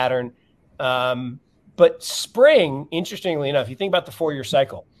pattern. But spring, interestingly enough, you think about the 4-year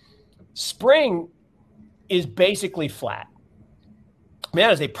cycle, spring is basically flat. I mean,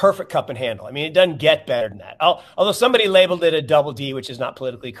 that is a perfect cup and handle. I mean, it doesn't get better than that. Although somebody labeled it a double D, which is not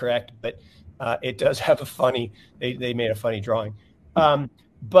politically correct, but it does have they made a funny drawing.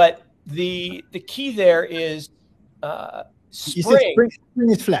 But the key there is spring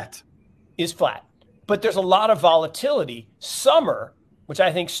is flat. Is flat. But there's a lot of volatility. Summer, which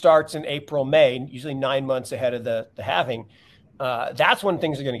I think starts in April, May, usually 9 months ahead of the halving, that's when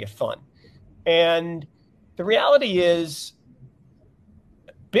things are going to get fun. And the reality is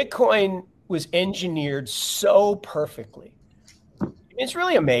Bitcoin was engineered so perfectly. It's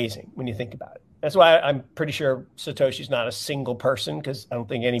really amazing when you think about it. That's why I'm pretty sure Satoshi's not a single person, because I don't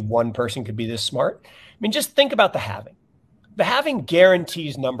think any one person could be this smart. I mean, just think about the halving. The halving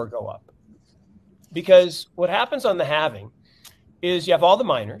guarantees number go up, because what happens on the halving is you have all the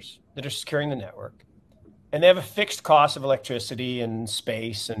miners that are securing the network, and they have a fixed cost of electricity and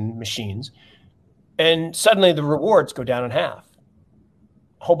space and machines. And suddenly the rewards go down in half.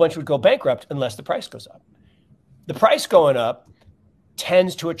 A whole bunch would go bankrupt unless the price goes up. The price going up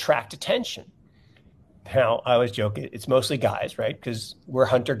tends to attract attention. Now, I always joke, it's mostly guys, right? Because we're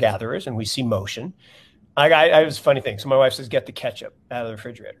hunter-gatherers and we see motion. I was a funny thing. So my wife says, get the ketchup out of the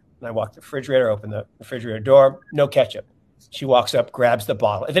refrigerator. And I walk the refrigerator, open the refrigerator door, no ketchup. She walks up, grabs the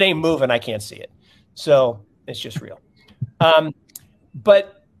bottle. If it ain't moving, I can't see it. So it's just real.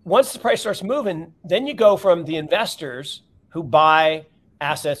 But once the price starts moving, then you go from the investors who buy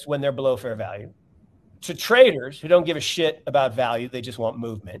assets when they're below fair value, to traders who don't give a shit about value, they just want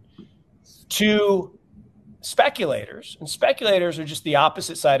movement, to speculators. And speculators are just the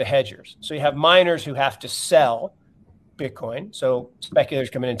opposite side of hedgers. So you have miners who have to sell Bitcoin. So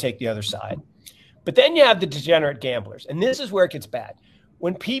speculators come in and take the other side. But then you have the degenerate gamblers. And this is where it gets bad.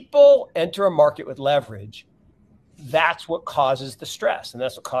 When people enter a market with leverage, that's what causes the stress. And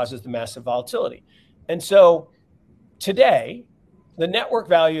that's what causes the massive volatility. And so today, the network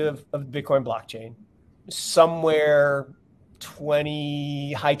value of the Bitcoin blockchain is somewhere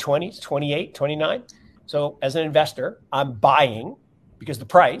high 20s, 28, 29. So as an investor, I'm buying because the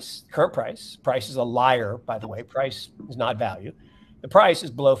current price is a liar, by the way. Price is not value. The price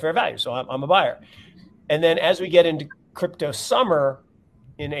is below fair value. So I'm a buyer. And then as we get into crypto summer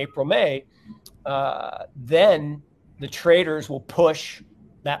in April, May, then the traders will push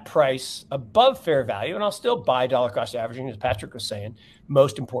that price above fair value, and I'll still buy dollar cost averaging, as Patrick was saying.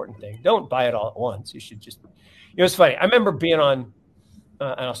 Most important thing, don't buy it all at once. You should just, it's funny. I remember being on,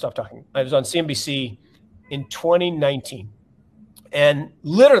 and I'll stop talking. I was on CNBC in 2019, and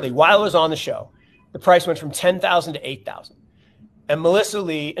literally while I was on the show, the price went from 10,000 to 8,000. And Melissa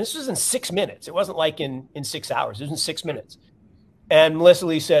Lee, and this was in 6 minutes. It wasn't like in 6 hours. It was in 6 minutes. And Melissa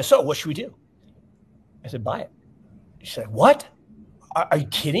Lee says, so what should we do? I said, buy it. She said, what? Are you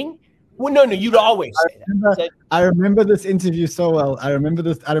kidding? Well, no, you'd always say that. I remember this interview so well. I remember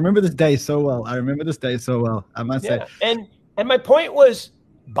this day so well. I must say. And my point was,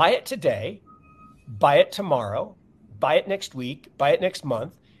 buy it today, buy it tomorrow, buy it next week, buy it next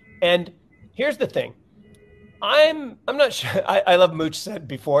month. And here's the thing. I'm not sure. I love Mooch said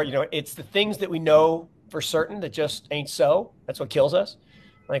before, it's the things that we know for certain that just ain't so. That's what kills us.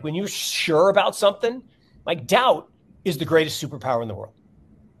 Like when you're sure about something, like doubt is the greatest superpower in the world.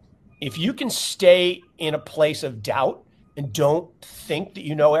 If you can stay in a place of doubt and don't think that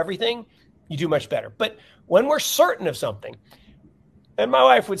you know everything, you do much better. But when we're certain of something, and my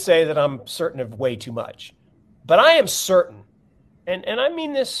wife would say that I'm certain of way too much, but I am certain, and I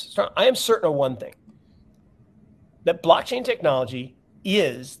mean this, I am certain of one thing, that blockchain technology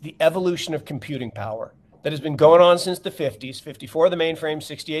is the evolution of computing power that has been going on since the 50s, 54 the mainframe,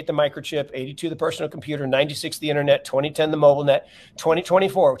 68 the microchip, 82 the personal computer, 96 the internet, 2010 the mobile net,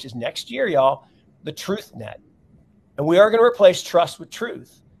 2024, which is next year, y'all, the truth net. And we are going to replace trust with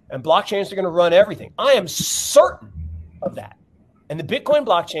truth. And blockchains are going to run everything. I am certain of that. And the Bitcoin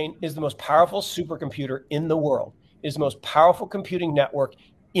blockchain is the most powerful supercomputer in the world. It is the most powerful computing network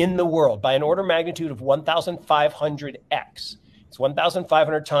in the world by an order of magnitude of 1,500x. It's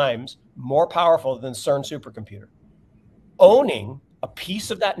 1,500 times more powerful than CERN supercomputer. Owning a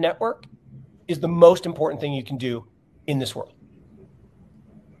piece of that network is the most important thing you can do in this world.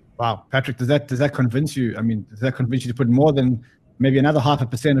 Wow, Patrick, does that convince you? I mean, does that convince you to put more than maybe another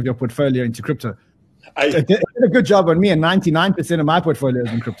 0.5% of your portfolio into crypto? It did a good job on me, and 99% of my portfolio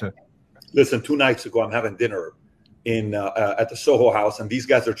is in crypto. Listen, 2 nights ago, I'm having dinner in at the Soho House, and these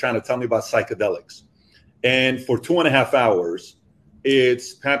guys are trying to tell me about psychedelics. And for 2.5 hours,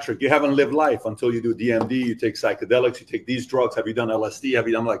 it's, Patrick, you haven't lived life until you do DMD, you take psychedelics, you take these drugs. Have you done LSD?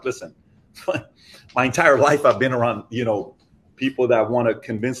 I'm like, listen, my entire life I've been around, people that want to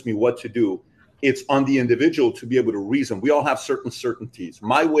convince me what to do. It's on the individual to be able to reason. We all have certain certainties.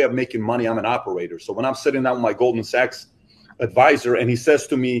 My way of making money, I'm an operator. So when I'm sitting down with my Goldman Sachs advisor and he says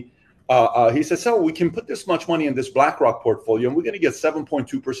to me, so we can put this much money in this BlackRock portfolio and we're going to get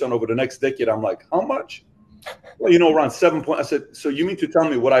 7.2% over the next decade. I'm like, how much? Well, around 7 point. I said, so you mean to tell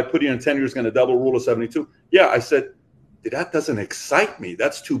me what I put in 10 years is going to double rule of 72? Yeah, I said, that doesn't excite me.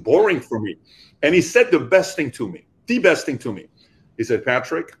 That's too boring for me. And he said the best thing to me. He said,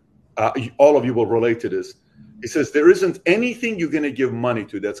 Patrick, all of you will relate to this. He says, there isn't anything you're going to give money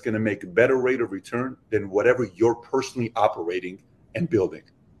to that's going to make a better rate of return than whatever you're personally operating and building.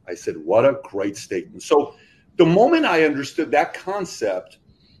 I said, what a great statement. So the moment I understood that concept,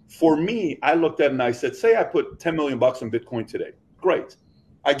 for me, I looked at it and I said, say I put 10 million bucks in Bitcoin today. Great.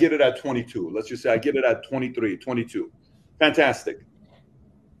 I get it at 22. Let's just say I get it at 23, 22. Fantastic.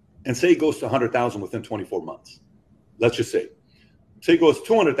 And say it goes to 100,000 within 24 months. Let's just say it goes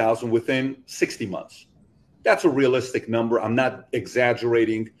 200,000 within 60 months. That's a realistic number. I'm not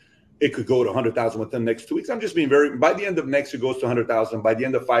exaggerating. It could go to 100,000 within the next 2 weeks. I'm just being by the end of next, it goes to 100,000. By the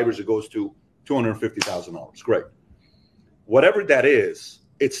end of 5 years, it goes to $250,000. Great. Whatever that is,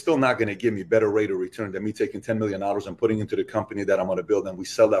 it's still not going to give me better rate of return than me taking $10 million and putting into the company that I'm going to build. And we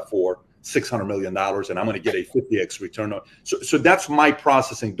sell that for $600 million and I'm going to get a 50x return. So that's my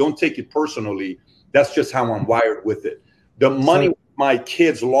processing. Don't take it personally. That's just how I'm wired with it. The money, my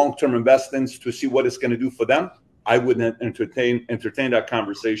kids' long-term investments to see what it's going to do for them, I wouldn't entertain that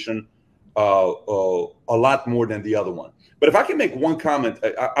conversation a lot more than the other one. But if I can make one comment,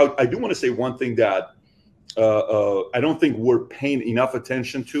 I do want to say one thing that I don't think we're paying enough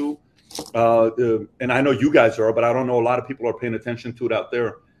attention to. And I know you guys are, but I don't know a lot of people are paying attention to it out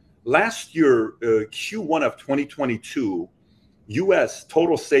there. Last year, Q1 of 2022, U.S.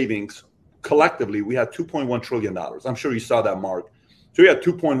 total savings collectively, we had $2.1 trillion. I'm sure you saw that, Mark. So we had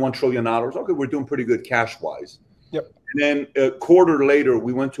 $2.1 trillion. Okay, we're doing pretty good cash-wise. Yep. And then a quarter later,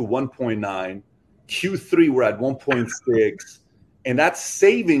 we went to 1.9. Q3, we're at 1.6. And that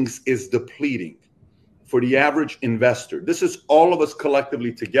savings is depleting for the average investor. This is all of us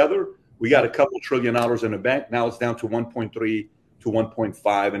collectively together. We got a couple $1 trillion in the bank. Now it's down to 1.3 to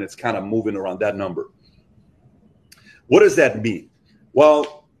 1.5, and it's kind of moving around that number. What does that mean?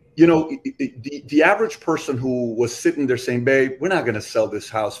 Well, the average person who was sitting there saying, babe, we're not going to sell this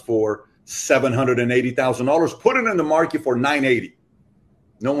house for $780,000. Put it in the market for $980,000.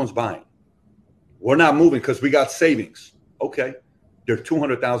 No one's buying. We're not moving because we got savings. Okay. Their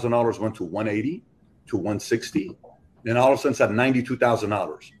 $200,000 went to $180,000 to $160,000. Then all of a sudden it's at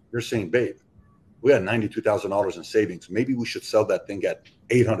 $92,000. They're saying, babe, we had $92,000 in savings. Maybe we should sell that thing at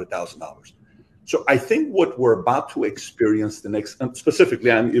 $800,000. So I think what we're about to experience the next,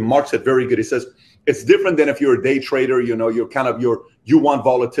 specifically, and Mark said very good. He says it's different than if you're a day trader. You want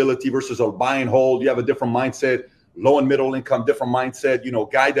volatility versus a buy and hold. You have a different mindset. Low and middle income, different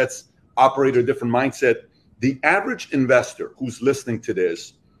mindset. Guy that's operator, different mindset. The average investor who's listening to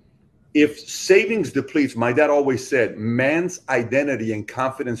this, if savings depletes, my dad always said, man's identity and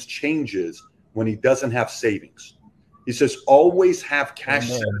confidence changes when he doesn't have savings. He says, always have cash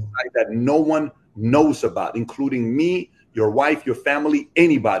set aside that no one knows about, including me, your wife, your family,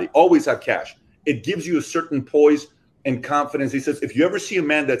 anybody. Always have cash. It gives you a certain poise and confidence. He says, if you ever see a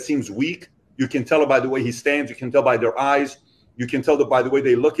man that seems weak, you can tell it by the way he stands. You can tell by their eyes. You can tell by the way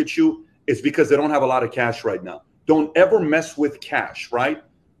they look at you. It's because they don't have a lot of cash right now. Don't ever mess with cash, right?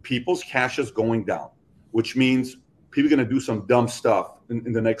 People's cash is going down, which means people are going to do some dumb stuff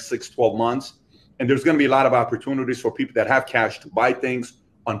in the next 6-12 months. And there's going to be a lot of opportunities for people that have cash to buy things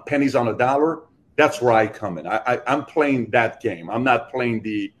on pennies on a dollar That's where I come in. I'm playing that game. I'm not playing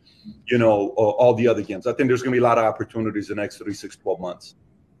the, all the other games. I think there's going to be a lot of opportunities in the next 3, 6, 12 months.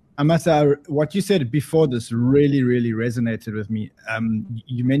 I must say, what you said before this really, really resonated with me.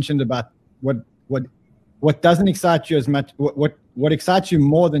 You mentioned about what doesn't excite you as much. What excites you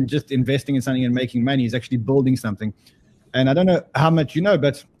more than just investing in something and making money is actually building something. And I don't know how much you know,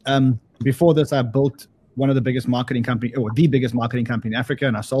 but before this, I built one of the biggest marketing company, or the biggest marketing company in Africa,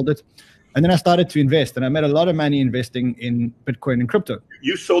 and I sold it. And then I started to invest, and I made a lot of money investing in Bitcoin and crypto.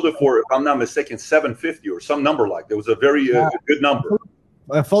 You sold it for, if I'm not mistaken, 750 or some number like that. It was a very good number.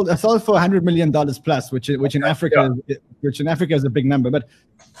 I sold it for $100 million plus, which in Africa is a big number. But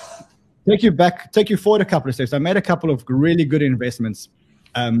take you forward a couple of steps. I made a couple of really good investments,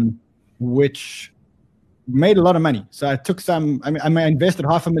 which made a lot of money. So I took some. I invested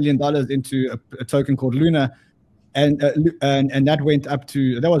 $500,000 into a token called Luna, and that went up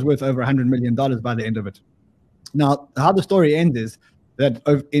to, that was worth over $100 million by the end of it. Now, how the story ends is that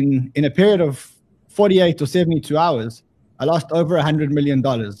in a period of 48 or 72 hours, I lost over $100 million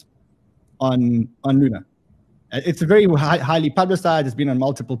on Luna. It's a very highly publicized. It's been on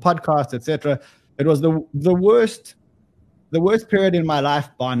multiple podcasts, etc. It was the worst period in my life,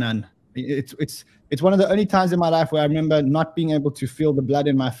 bar none. It's one of the only times in my life where I remember not being able to feel the blood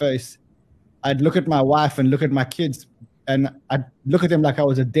in my face. I'd look at my wife and look at my kids, and I'd look at them like I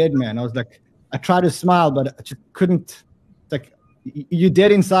was a dead man. I was like, I tried to smile, but I just couldn't. It's like, you're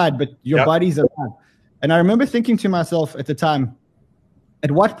dead inside, but your body's alive. And I remember thinking to myself at the time, at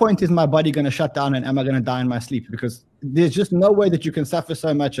what point is my body going to shut down, and am I going to die in my sleep? Because there's just no way that you can suffer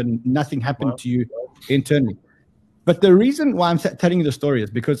so much and nothing happened to you internally. But the reason why I'm telling you the story is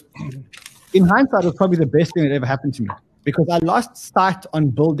because in hindsight, it was probably the best thing that ever happened to me, because I lost sight on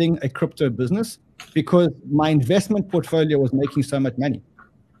building a crypto business because my investment portfolio was making so much money.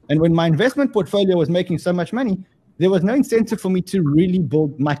 And when my investment portfolio was making so much money, there was no incentive for me to really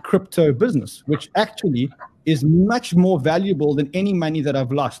build my crypto business, which actually is much more valuable than any money that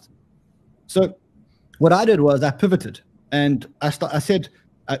I've lost. So what I did was I pivoted, and I said,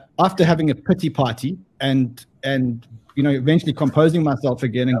 after having a pity party and eventually composing myself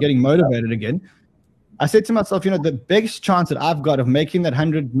again and getting motivated again, I said to myself, the biggest chance that I've got of making that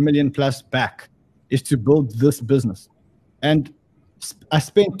 100 million plus back is to build this business. And I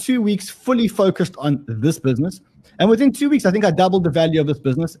spent 2 weeks fully focused on this business. And within 2 weeks, I think I doubled the value of this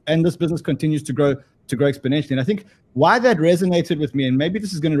business, and this business continues to grow exponentially. And I think why that resonated with me, and maybe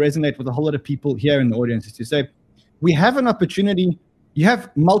this is going to resonate with a whole lot of people here in the audience, is to say, we have an opportunity. You have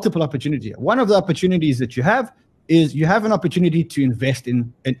multiple opportunities. One of the opportunities that you have is you have an opportunity to invest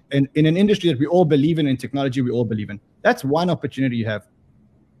in an industry that we all believe in technology we all believe in. That's one opportunity you have.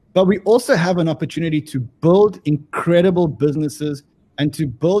 But we also have an opportunity to build incredible businesses and to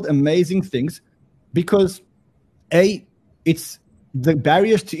build amazing things, because it's the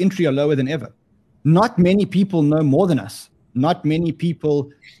barriers to entry are lower than ever. Not many people know more than us. Not many people,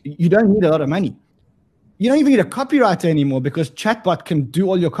 you don't need a lot of money. You don't even need a copywriter anymore, because chatbot can do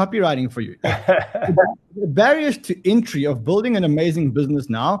all your copywriting for you. The barriers to entry of building an amazing business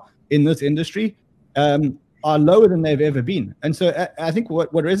now in this industry are lower than they've ever been. And so I think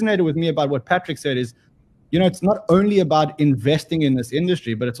what resonated with me about what Patrick said is, it's not only about investing in this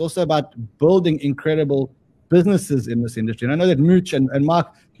industry, but it's also about building incredible businesses in this industry. And I know that Mooch and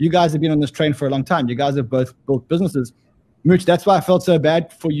Mark, you guys have been on this train for a long time. You guys have both built businesses. Mooch, that's why I felt so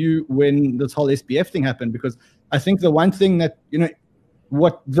bad for you when this whole SBF thing happened, because I think the one thing that,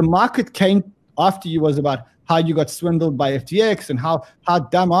 what the market came after you was about how you got swindled by FTX and how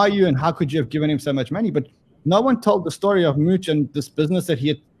dumb are you and how could you have given him so much money. But no one told the story of Mooch and this business that he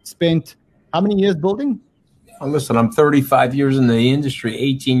had spent how many years building? Well, listen, I'm 35 years in the industry,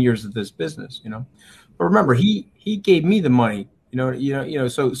 18 years of this business, But remember, he gave me the money,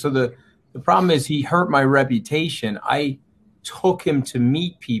 So the problem is he hurt my reputation. I took him to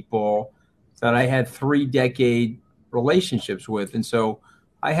meet people that I had 3-decade relationships with, and so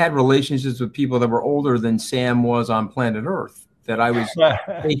I had relationships with people that were older than Sam was on planet Earth that I was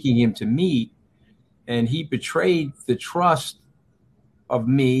taking him to meet, and he betrayed the trust of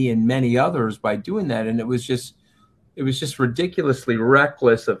me and many others by doing that, and it was just ridiculously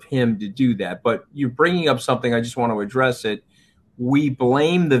reckless of him to do that. But you're bringing up something, I just want to address it. We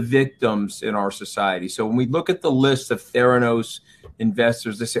blame the victims in our society. So when we look at the list of Theranos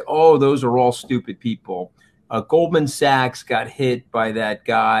investors, they say, oh, those are all stupid people. Goldman Sachs got hit by that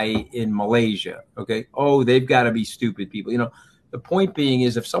guy in Malaysia. Okay. Oh, they've got to be stupid people. The point being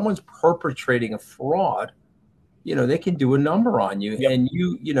is, if someone's perpetrating a fraud, they can do a number on you. Yep. And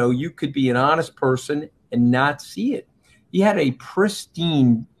you could be an honest person and not see it. He had a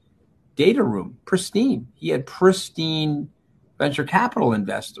pristine data room, pristine. He had pristine venture capital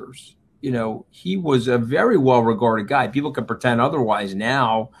investors. He was a very well-regarded guy. People can pretend otherwise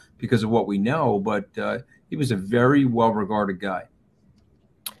now because of what we know, but he was a very well-regarded guy.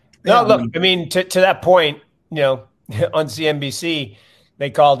 No, look, I mean, to that point, on CNBC, they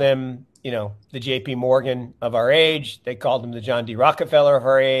called him, the JP Morgan of our age. They called him the John D. Rockefeller of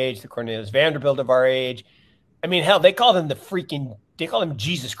our age, the Cornelius Vanderbilt of our age. I mean, hell, they called him they called him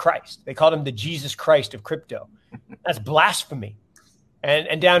Jesus Christ. They called him the Jesus Christ of crypto. That's blasphemy.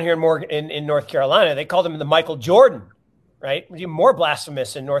 And down here in North Carolina, they called him the Michael Jordan, right? Even more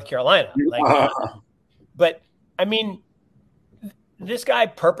blasphemous in North Carolina. But I mean, this guy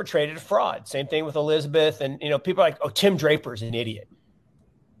perpetrated a fraud. Same thing with Elizabeth. And, people are like, oh, Tim Draper's an idiot.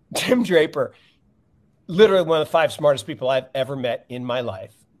 Tim Draper, literally one of the 5 smartest people I've ever met in my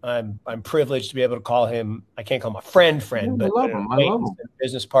life. I'm privileged to be able to call him, I can't call him a friend, but I love him.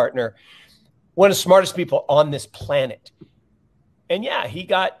 Business partner. One of the smartest people on this planet. And yeah, he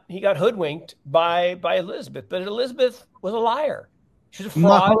got hoodwinked by Elizabeth, but Elizabeth was a liar. She was a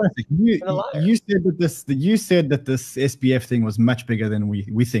fraud. You said that this SBF thing was much bigger than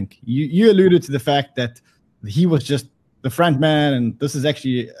we think. You alluded to the fact that he was just the front man, and this is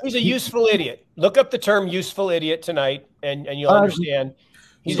actually he's a useful idiot. Look up the term "useful idiot" tonight, and you'll understand.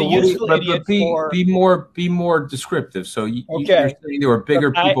 He's a useful idiot. Be more descriptive. So you're saying there were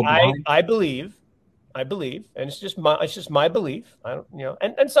bigger people behind? I believe, and it's just my belief. I don't,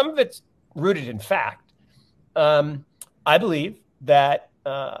 and some of it's rooted in fact. I believe that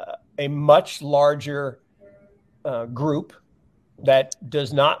a much larger group that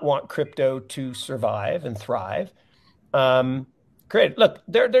does not want crypto to survive and thrive. Look,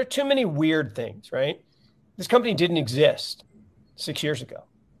 there are too many weird things, right? This company didn't exist 6 years ago,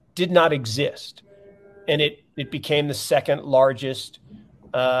 did not exist. And it became the second largest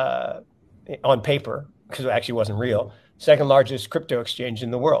on paper, because it actually wasn't real, second largest crypto exchange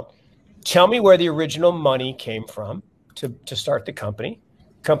in the world. Tell me where the original money came from to start the company.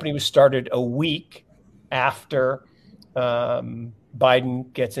 The company was started a week after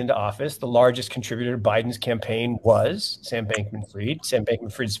Biden gets into office. The largest contributor to Biden's campaign was Sam Bankman-Fried. Sam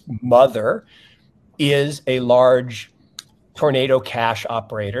Bankman-Fried's mother is a large Tornado Cash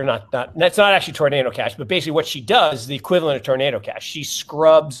operator. That's not actually Tornado Cash, but basically what she does is the equivalent of Tornado Cash. She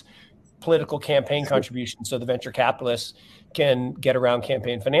scrubs political campaign contributions so the venture capitalists can get around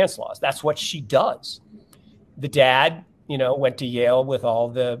campaign finance laws. That's what she does. The dad, went to Yale with all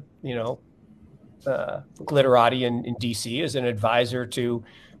the, glitterati in DC as an advisor to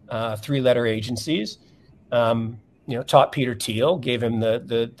 3-letter agencies. Taught Peter Thiel, gave him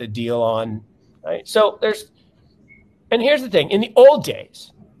the deal on. Right? So and here's the thing: in the old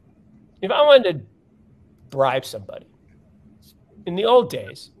days, if I wanted to bribe somebody, in the old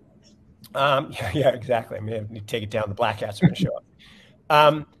days, yeah, exactly. I mean, you take it down. The black hats are going to show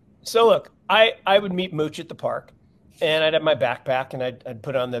up. So look, I would meet Mooch at the park. And I'd have my backpack, and I'd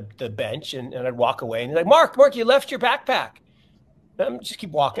put it on the bench, and I'd walk away. And he's like, Mark, you left your backpack. And just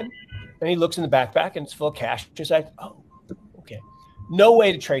keep walking. And he looks in the backpack, and it's full of cash. Just like, oh, okay. No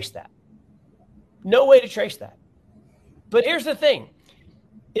way to trace that. But here's the thing.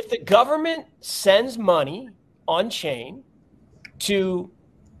 If the government sends money on chain to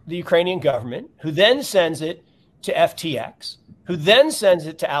the Ukrainian government, who then sends it to FTX, who then sends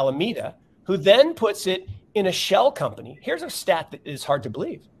it to Alameda, who then puts it in a shell company. Here's a stat that is hard to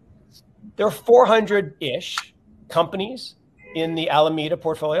believe. There are 400-ish companies in the Alameda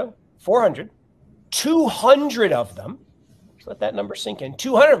portfolio, 400. 200 of them, just let that number sink in,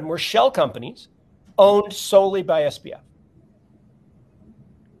 200 of them were shell companies owned solely by SBF.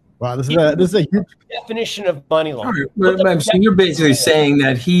 Wow, this is a huge definition of money laundering. So you're basically saying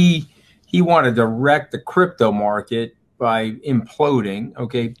that he wanted to wreck the crypto market by imploding.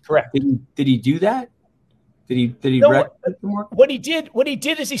 Okay, correct. Did he do that? Did he wreck the market? What he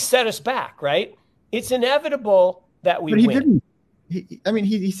did is he set us back, right? It's inevitable that we win. Didn't.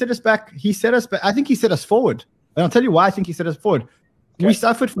 He set us back. He set us back. I think he set us forward. And I'll tell you why I think he set us forward. Okay. We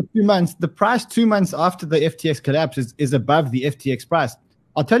suffered for 2 months. The price 2 months after the FTX collapse is above the FTX price.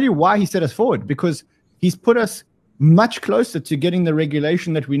 I'll tell you why he set us forward, because he's put us much closer to getting the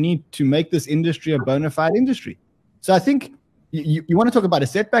regulation that we need to make this industry a bona fide industry. So I think you want to talk about a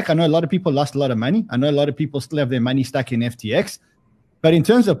setback. I know a lot of people lost a lot of money. I know a lot of people still have their money stuck in FTX. But in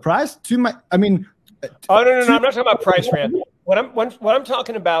terms of price, no, I'm not talking about price, Rand. What I'm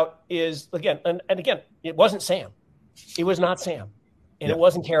talking about is, again, and again, it wasn't Sam. It was not Sam. And It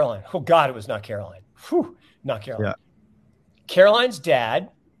wasn't Caroline. Oh, God, it was not Caroline. Whew, not Caroline. Yeah. Caroline's dad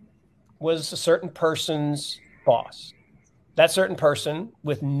was a certain person's boss. that certain person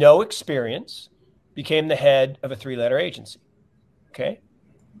with no experience became the head of a 3-letter agency. Okay.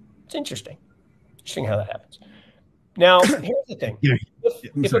 It's interesting. Interesting how that happens. Now, here's the thing.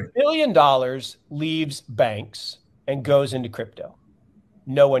 If $1 billion leaves banks and goes into crypto,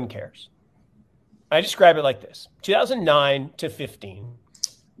 no one cares. I describe it like this. 2009 to 15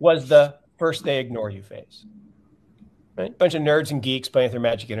 was the first they ignore you phase. Right? Bunch of nerds and geeks playing with their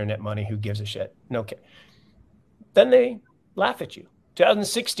magic internet money. Who gives a shit? No care. Then they laugh at you.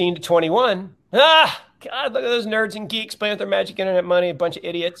 2016 to 21. God, look at those nerds and geeks playing with their magic internet money. A bunch of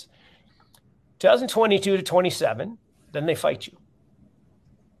idiots. 2022 to 27. Then they fight you.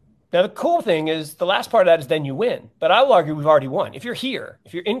 Now, the cool thing is the last part of that is then you win. But I will argue we've already won. If you're here,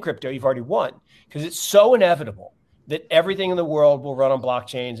 if you're in crypto, you've already won because it's so inevitable that everything in the world will run on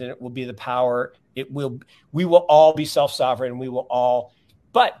blockchains and it will be the power. We will all be self-sovereign. We will all,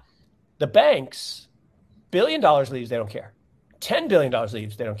 but the banks, $1 billion leaves, they don't care. $10 billion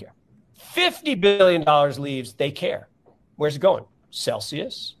leaves, they don't care. $50 billion leaves, they care. Where's it going?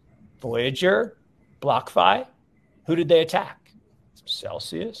 Celsius, Voyager, BlockFi. Who did they attack?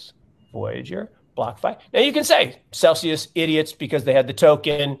 Celsius, Voyager, BlockFi. Now you can say Celsius idiots because they had the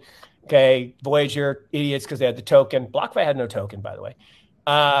token. Okay, Voyager idiots because they had the token. BlockFi had no token, by the way.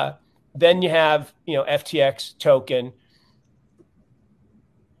 Then you have FTX token.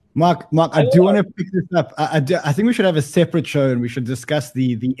 Mark, I do want to pick this up. I think we should have a separate show and we should discuss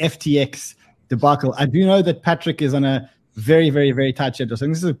the FTX debacle. I do know that Patrick is on a very, very, very tight schedule. So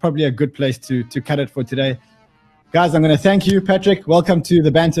this is probably a good place to cut it for today. Guys, I'm going to thank you, Patrick. Welcome to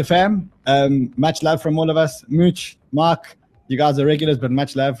the Banter fam. Much love from all of us. Mooch, Mark, you guys are regulars, but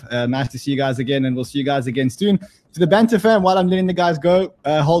much love. Nice to see you guys again, and we'll see you guys again soon. To the Banter fam, while I'm letting the guys go,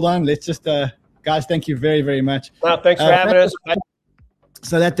 hold on. Let's just, guys, thank you very, very much. Well, thanks for having us.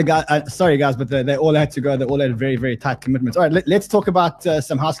 So that the guy, sorry guys, but they all had to go. They all had very, very tight commitments. All right, let's talk about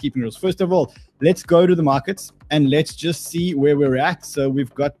some housekeeping rules. First of all, let's go to the markets and let's just see where we're at. So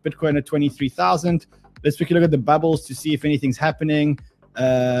we've got Bitcoin at 23,000. Let's quickly look at the bubbles to see if anything's happening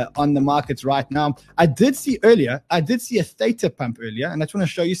on the markets right now. I did see a theta pump earlier, and I just want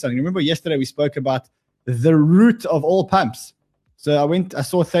to show you something. Remember yesterday we spoke about the root of all pumps. So I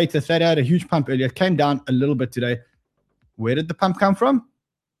saw theta had a huge pump earlier. It came down a little bit today. Where did the pump come from?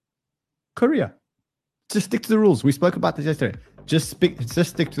 Korea. Just stick to the rules. We spoke about this yesterday. Just stick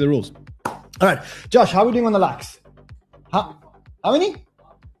to the rules. All right, Josh, how are we doing on the likes? How many?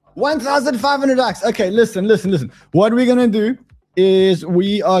 1,500 likes. Okay, listen. What we're going to do is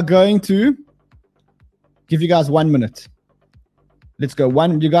we are going to give you guys 1 minute. Let's go.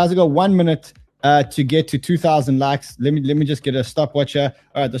 You guys have got 1 minute to get to 2,000 likes. Let me just get a stopwatch here.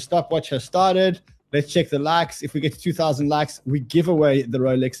 All right, the stopwatch has started. Let's check the likes. If we get to 2,000 likes, we give away the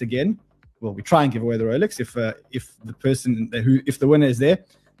Rolex again. Well, we try and give away the Rolex if the winner is there.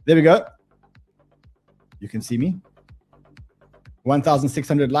 There we go. You can see me.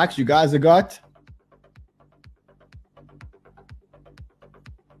 1,600 likes. You guys have got.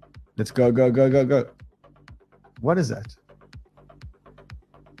 Let's go. What is that?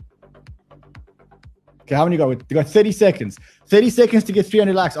 Okay, how many you got? You got 30 seconds. 30 seconds to get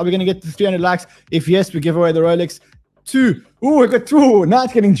 300 likes. Are we going to get to 300 likes? If yes, we give away the Rolex. 2. Ooh, I got 2. Now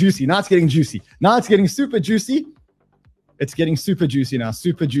it's getting juicy. Now it's getting super juicy. It's getting super juicy now.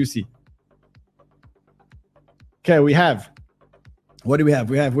 Super juicy. Okay, we have. What do we have?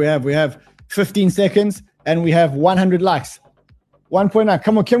 We have 15 seconds and we have 100 likes. 1.9.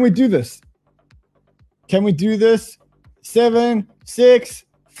 Come on, can we do this? 7, 6,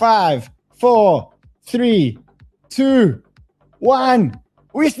 5, 4, 3, 2, 1.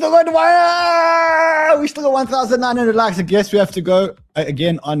 We still got 1,900 likes. I guess we have to go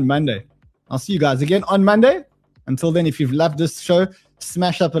again on Monday. I'll see you guys again on Monday. Until then, if you've loved this show,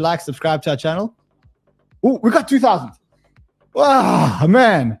 smash up a like, subscribe to our channel. Oh, we got 2,000. Wow,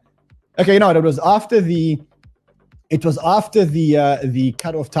 man. Okay, you know what? It was after the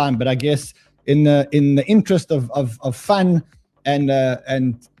cutoff time, but I guess in the interest of fun and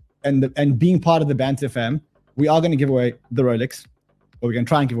being part of the Banter fam, we are going to give away the Rolex, or we're going to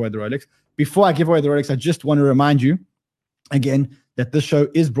try and give away the Rolex. Before I give away the Rolex, I just want to remind you again that this show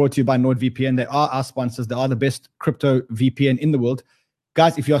is brought to you by NordVPN. They are our sponsors. They are the best crypto VPN in the world.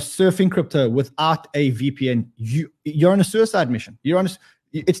 Guys, if you're surfing crypto without a VPN, you're on a suicide mission.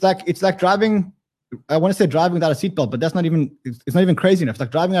 It's like driving. I want to say driving without a seatbelt, but it's not even crazy enough. It's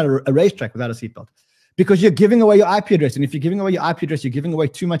like driving out a racetrack without a seatbelt, because you're giving away your IP address. And if you're giving away your IP address, you're giving away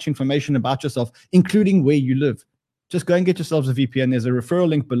too much information about yourself, including where you live. Just go and get yourselves a VPN. There's a referral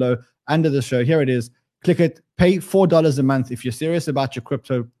link below under the show. Here it is. Click it. Pay $4 a month. If you're serious about your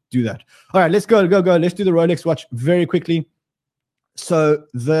crypto, do that. All right, let's go. Let's do the Rolex watch very quickly. So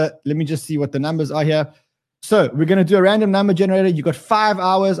let me just see what the numbers are here. So we're going to do a random number generator. You got 5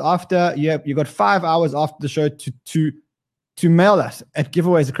 hours after. You got 5 hours after the show to mail us at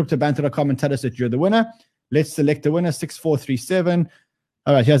giveaways@cryptobanter.com and tell us that you're the winner. Let's select the winner, 6437.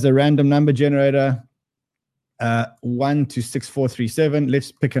 All right, here's a random number generator. 1 to 6437.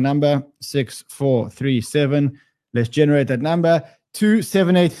 Let's pick a number, 6437. Let's generate that number,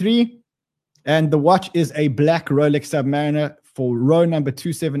 2783. And the watch is a black Rolex Submariner for row number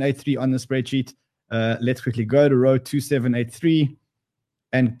 2783 on the spreadsheet. Let's quickly go to row 2783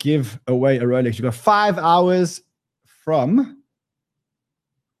 and give away a Rolex. You've got 5 hours from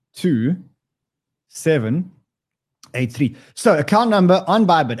 2783. So account number on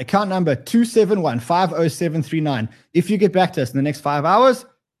Bybit, account number 271-50739. If you get back to us in the next 5 hours,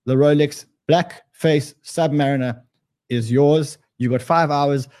 the Rolex Black Face Submariner is yours. You got 5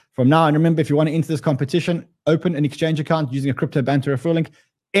 hours from now. And remember, if you want to enter this competition, open an exchange account using a Crypto Banter referral link.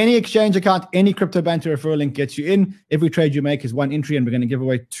 Any exchange account, any Crypto Banter referral link gets you in. Every trade you make is one entry, and we're going to give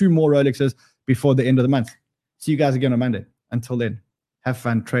away 2 more Rolexes before the end of the month. See you guys again on Monday. Until then, have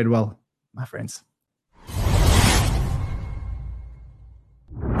fun, trade well, my friends.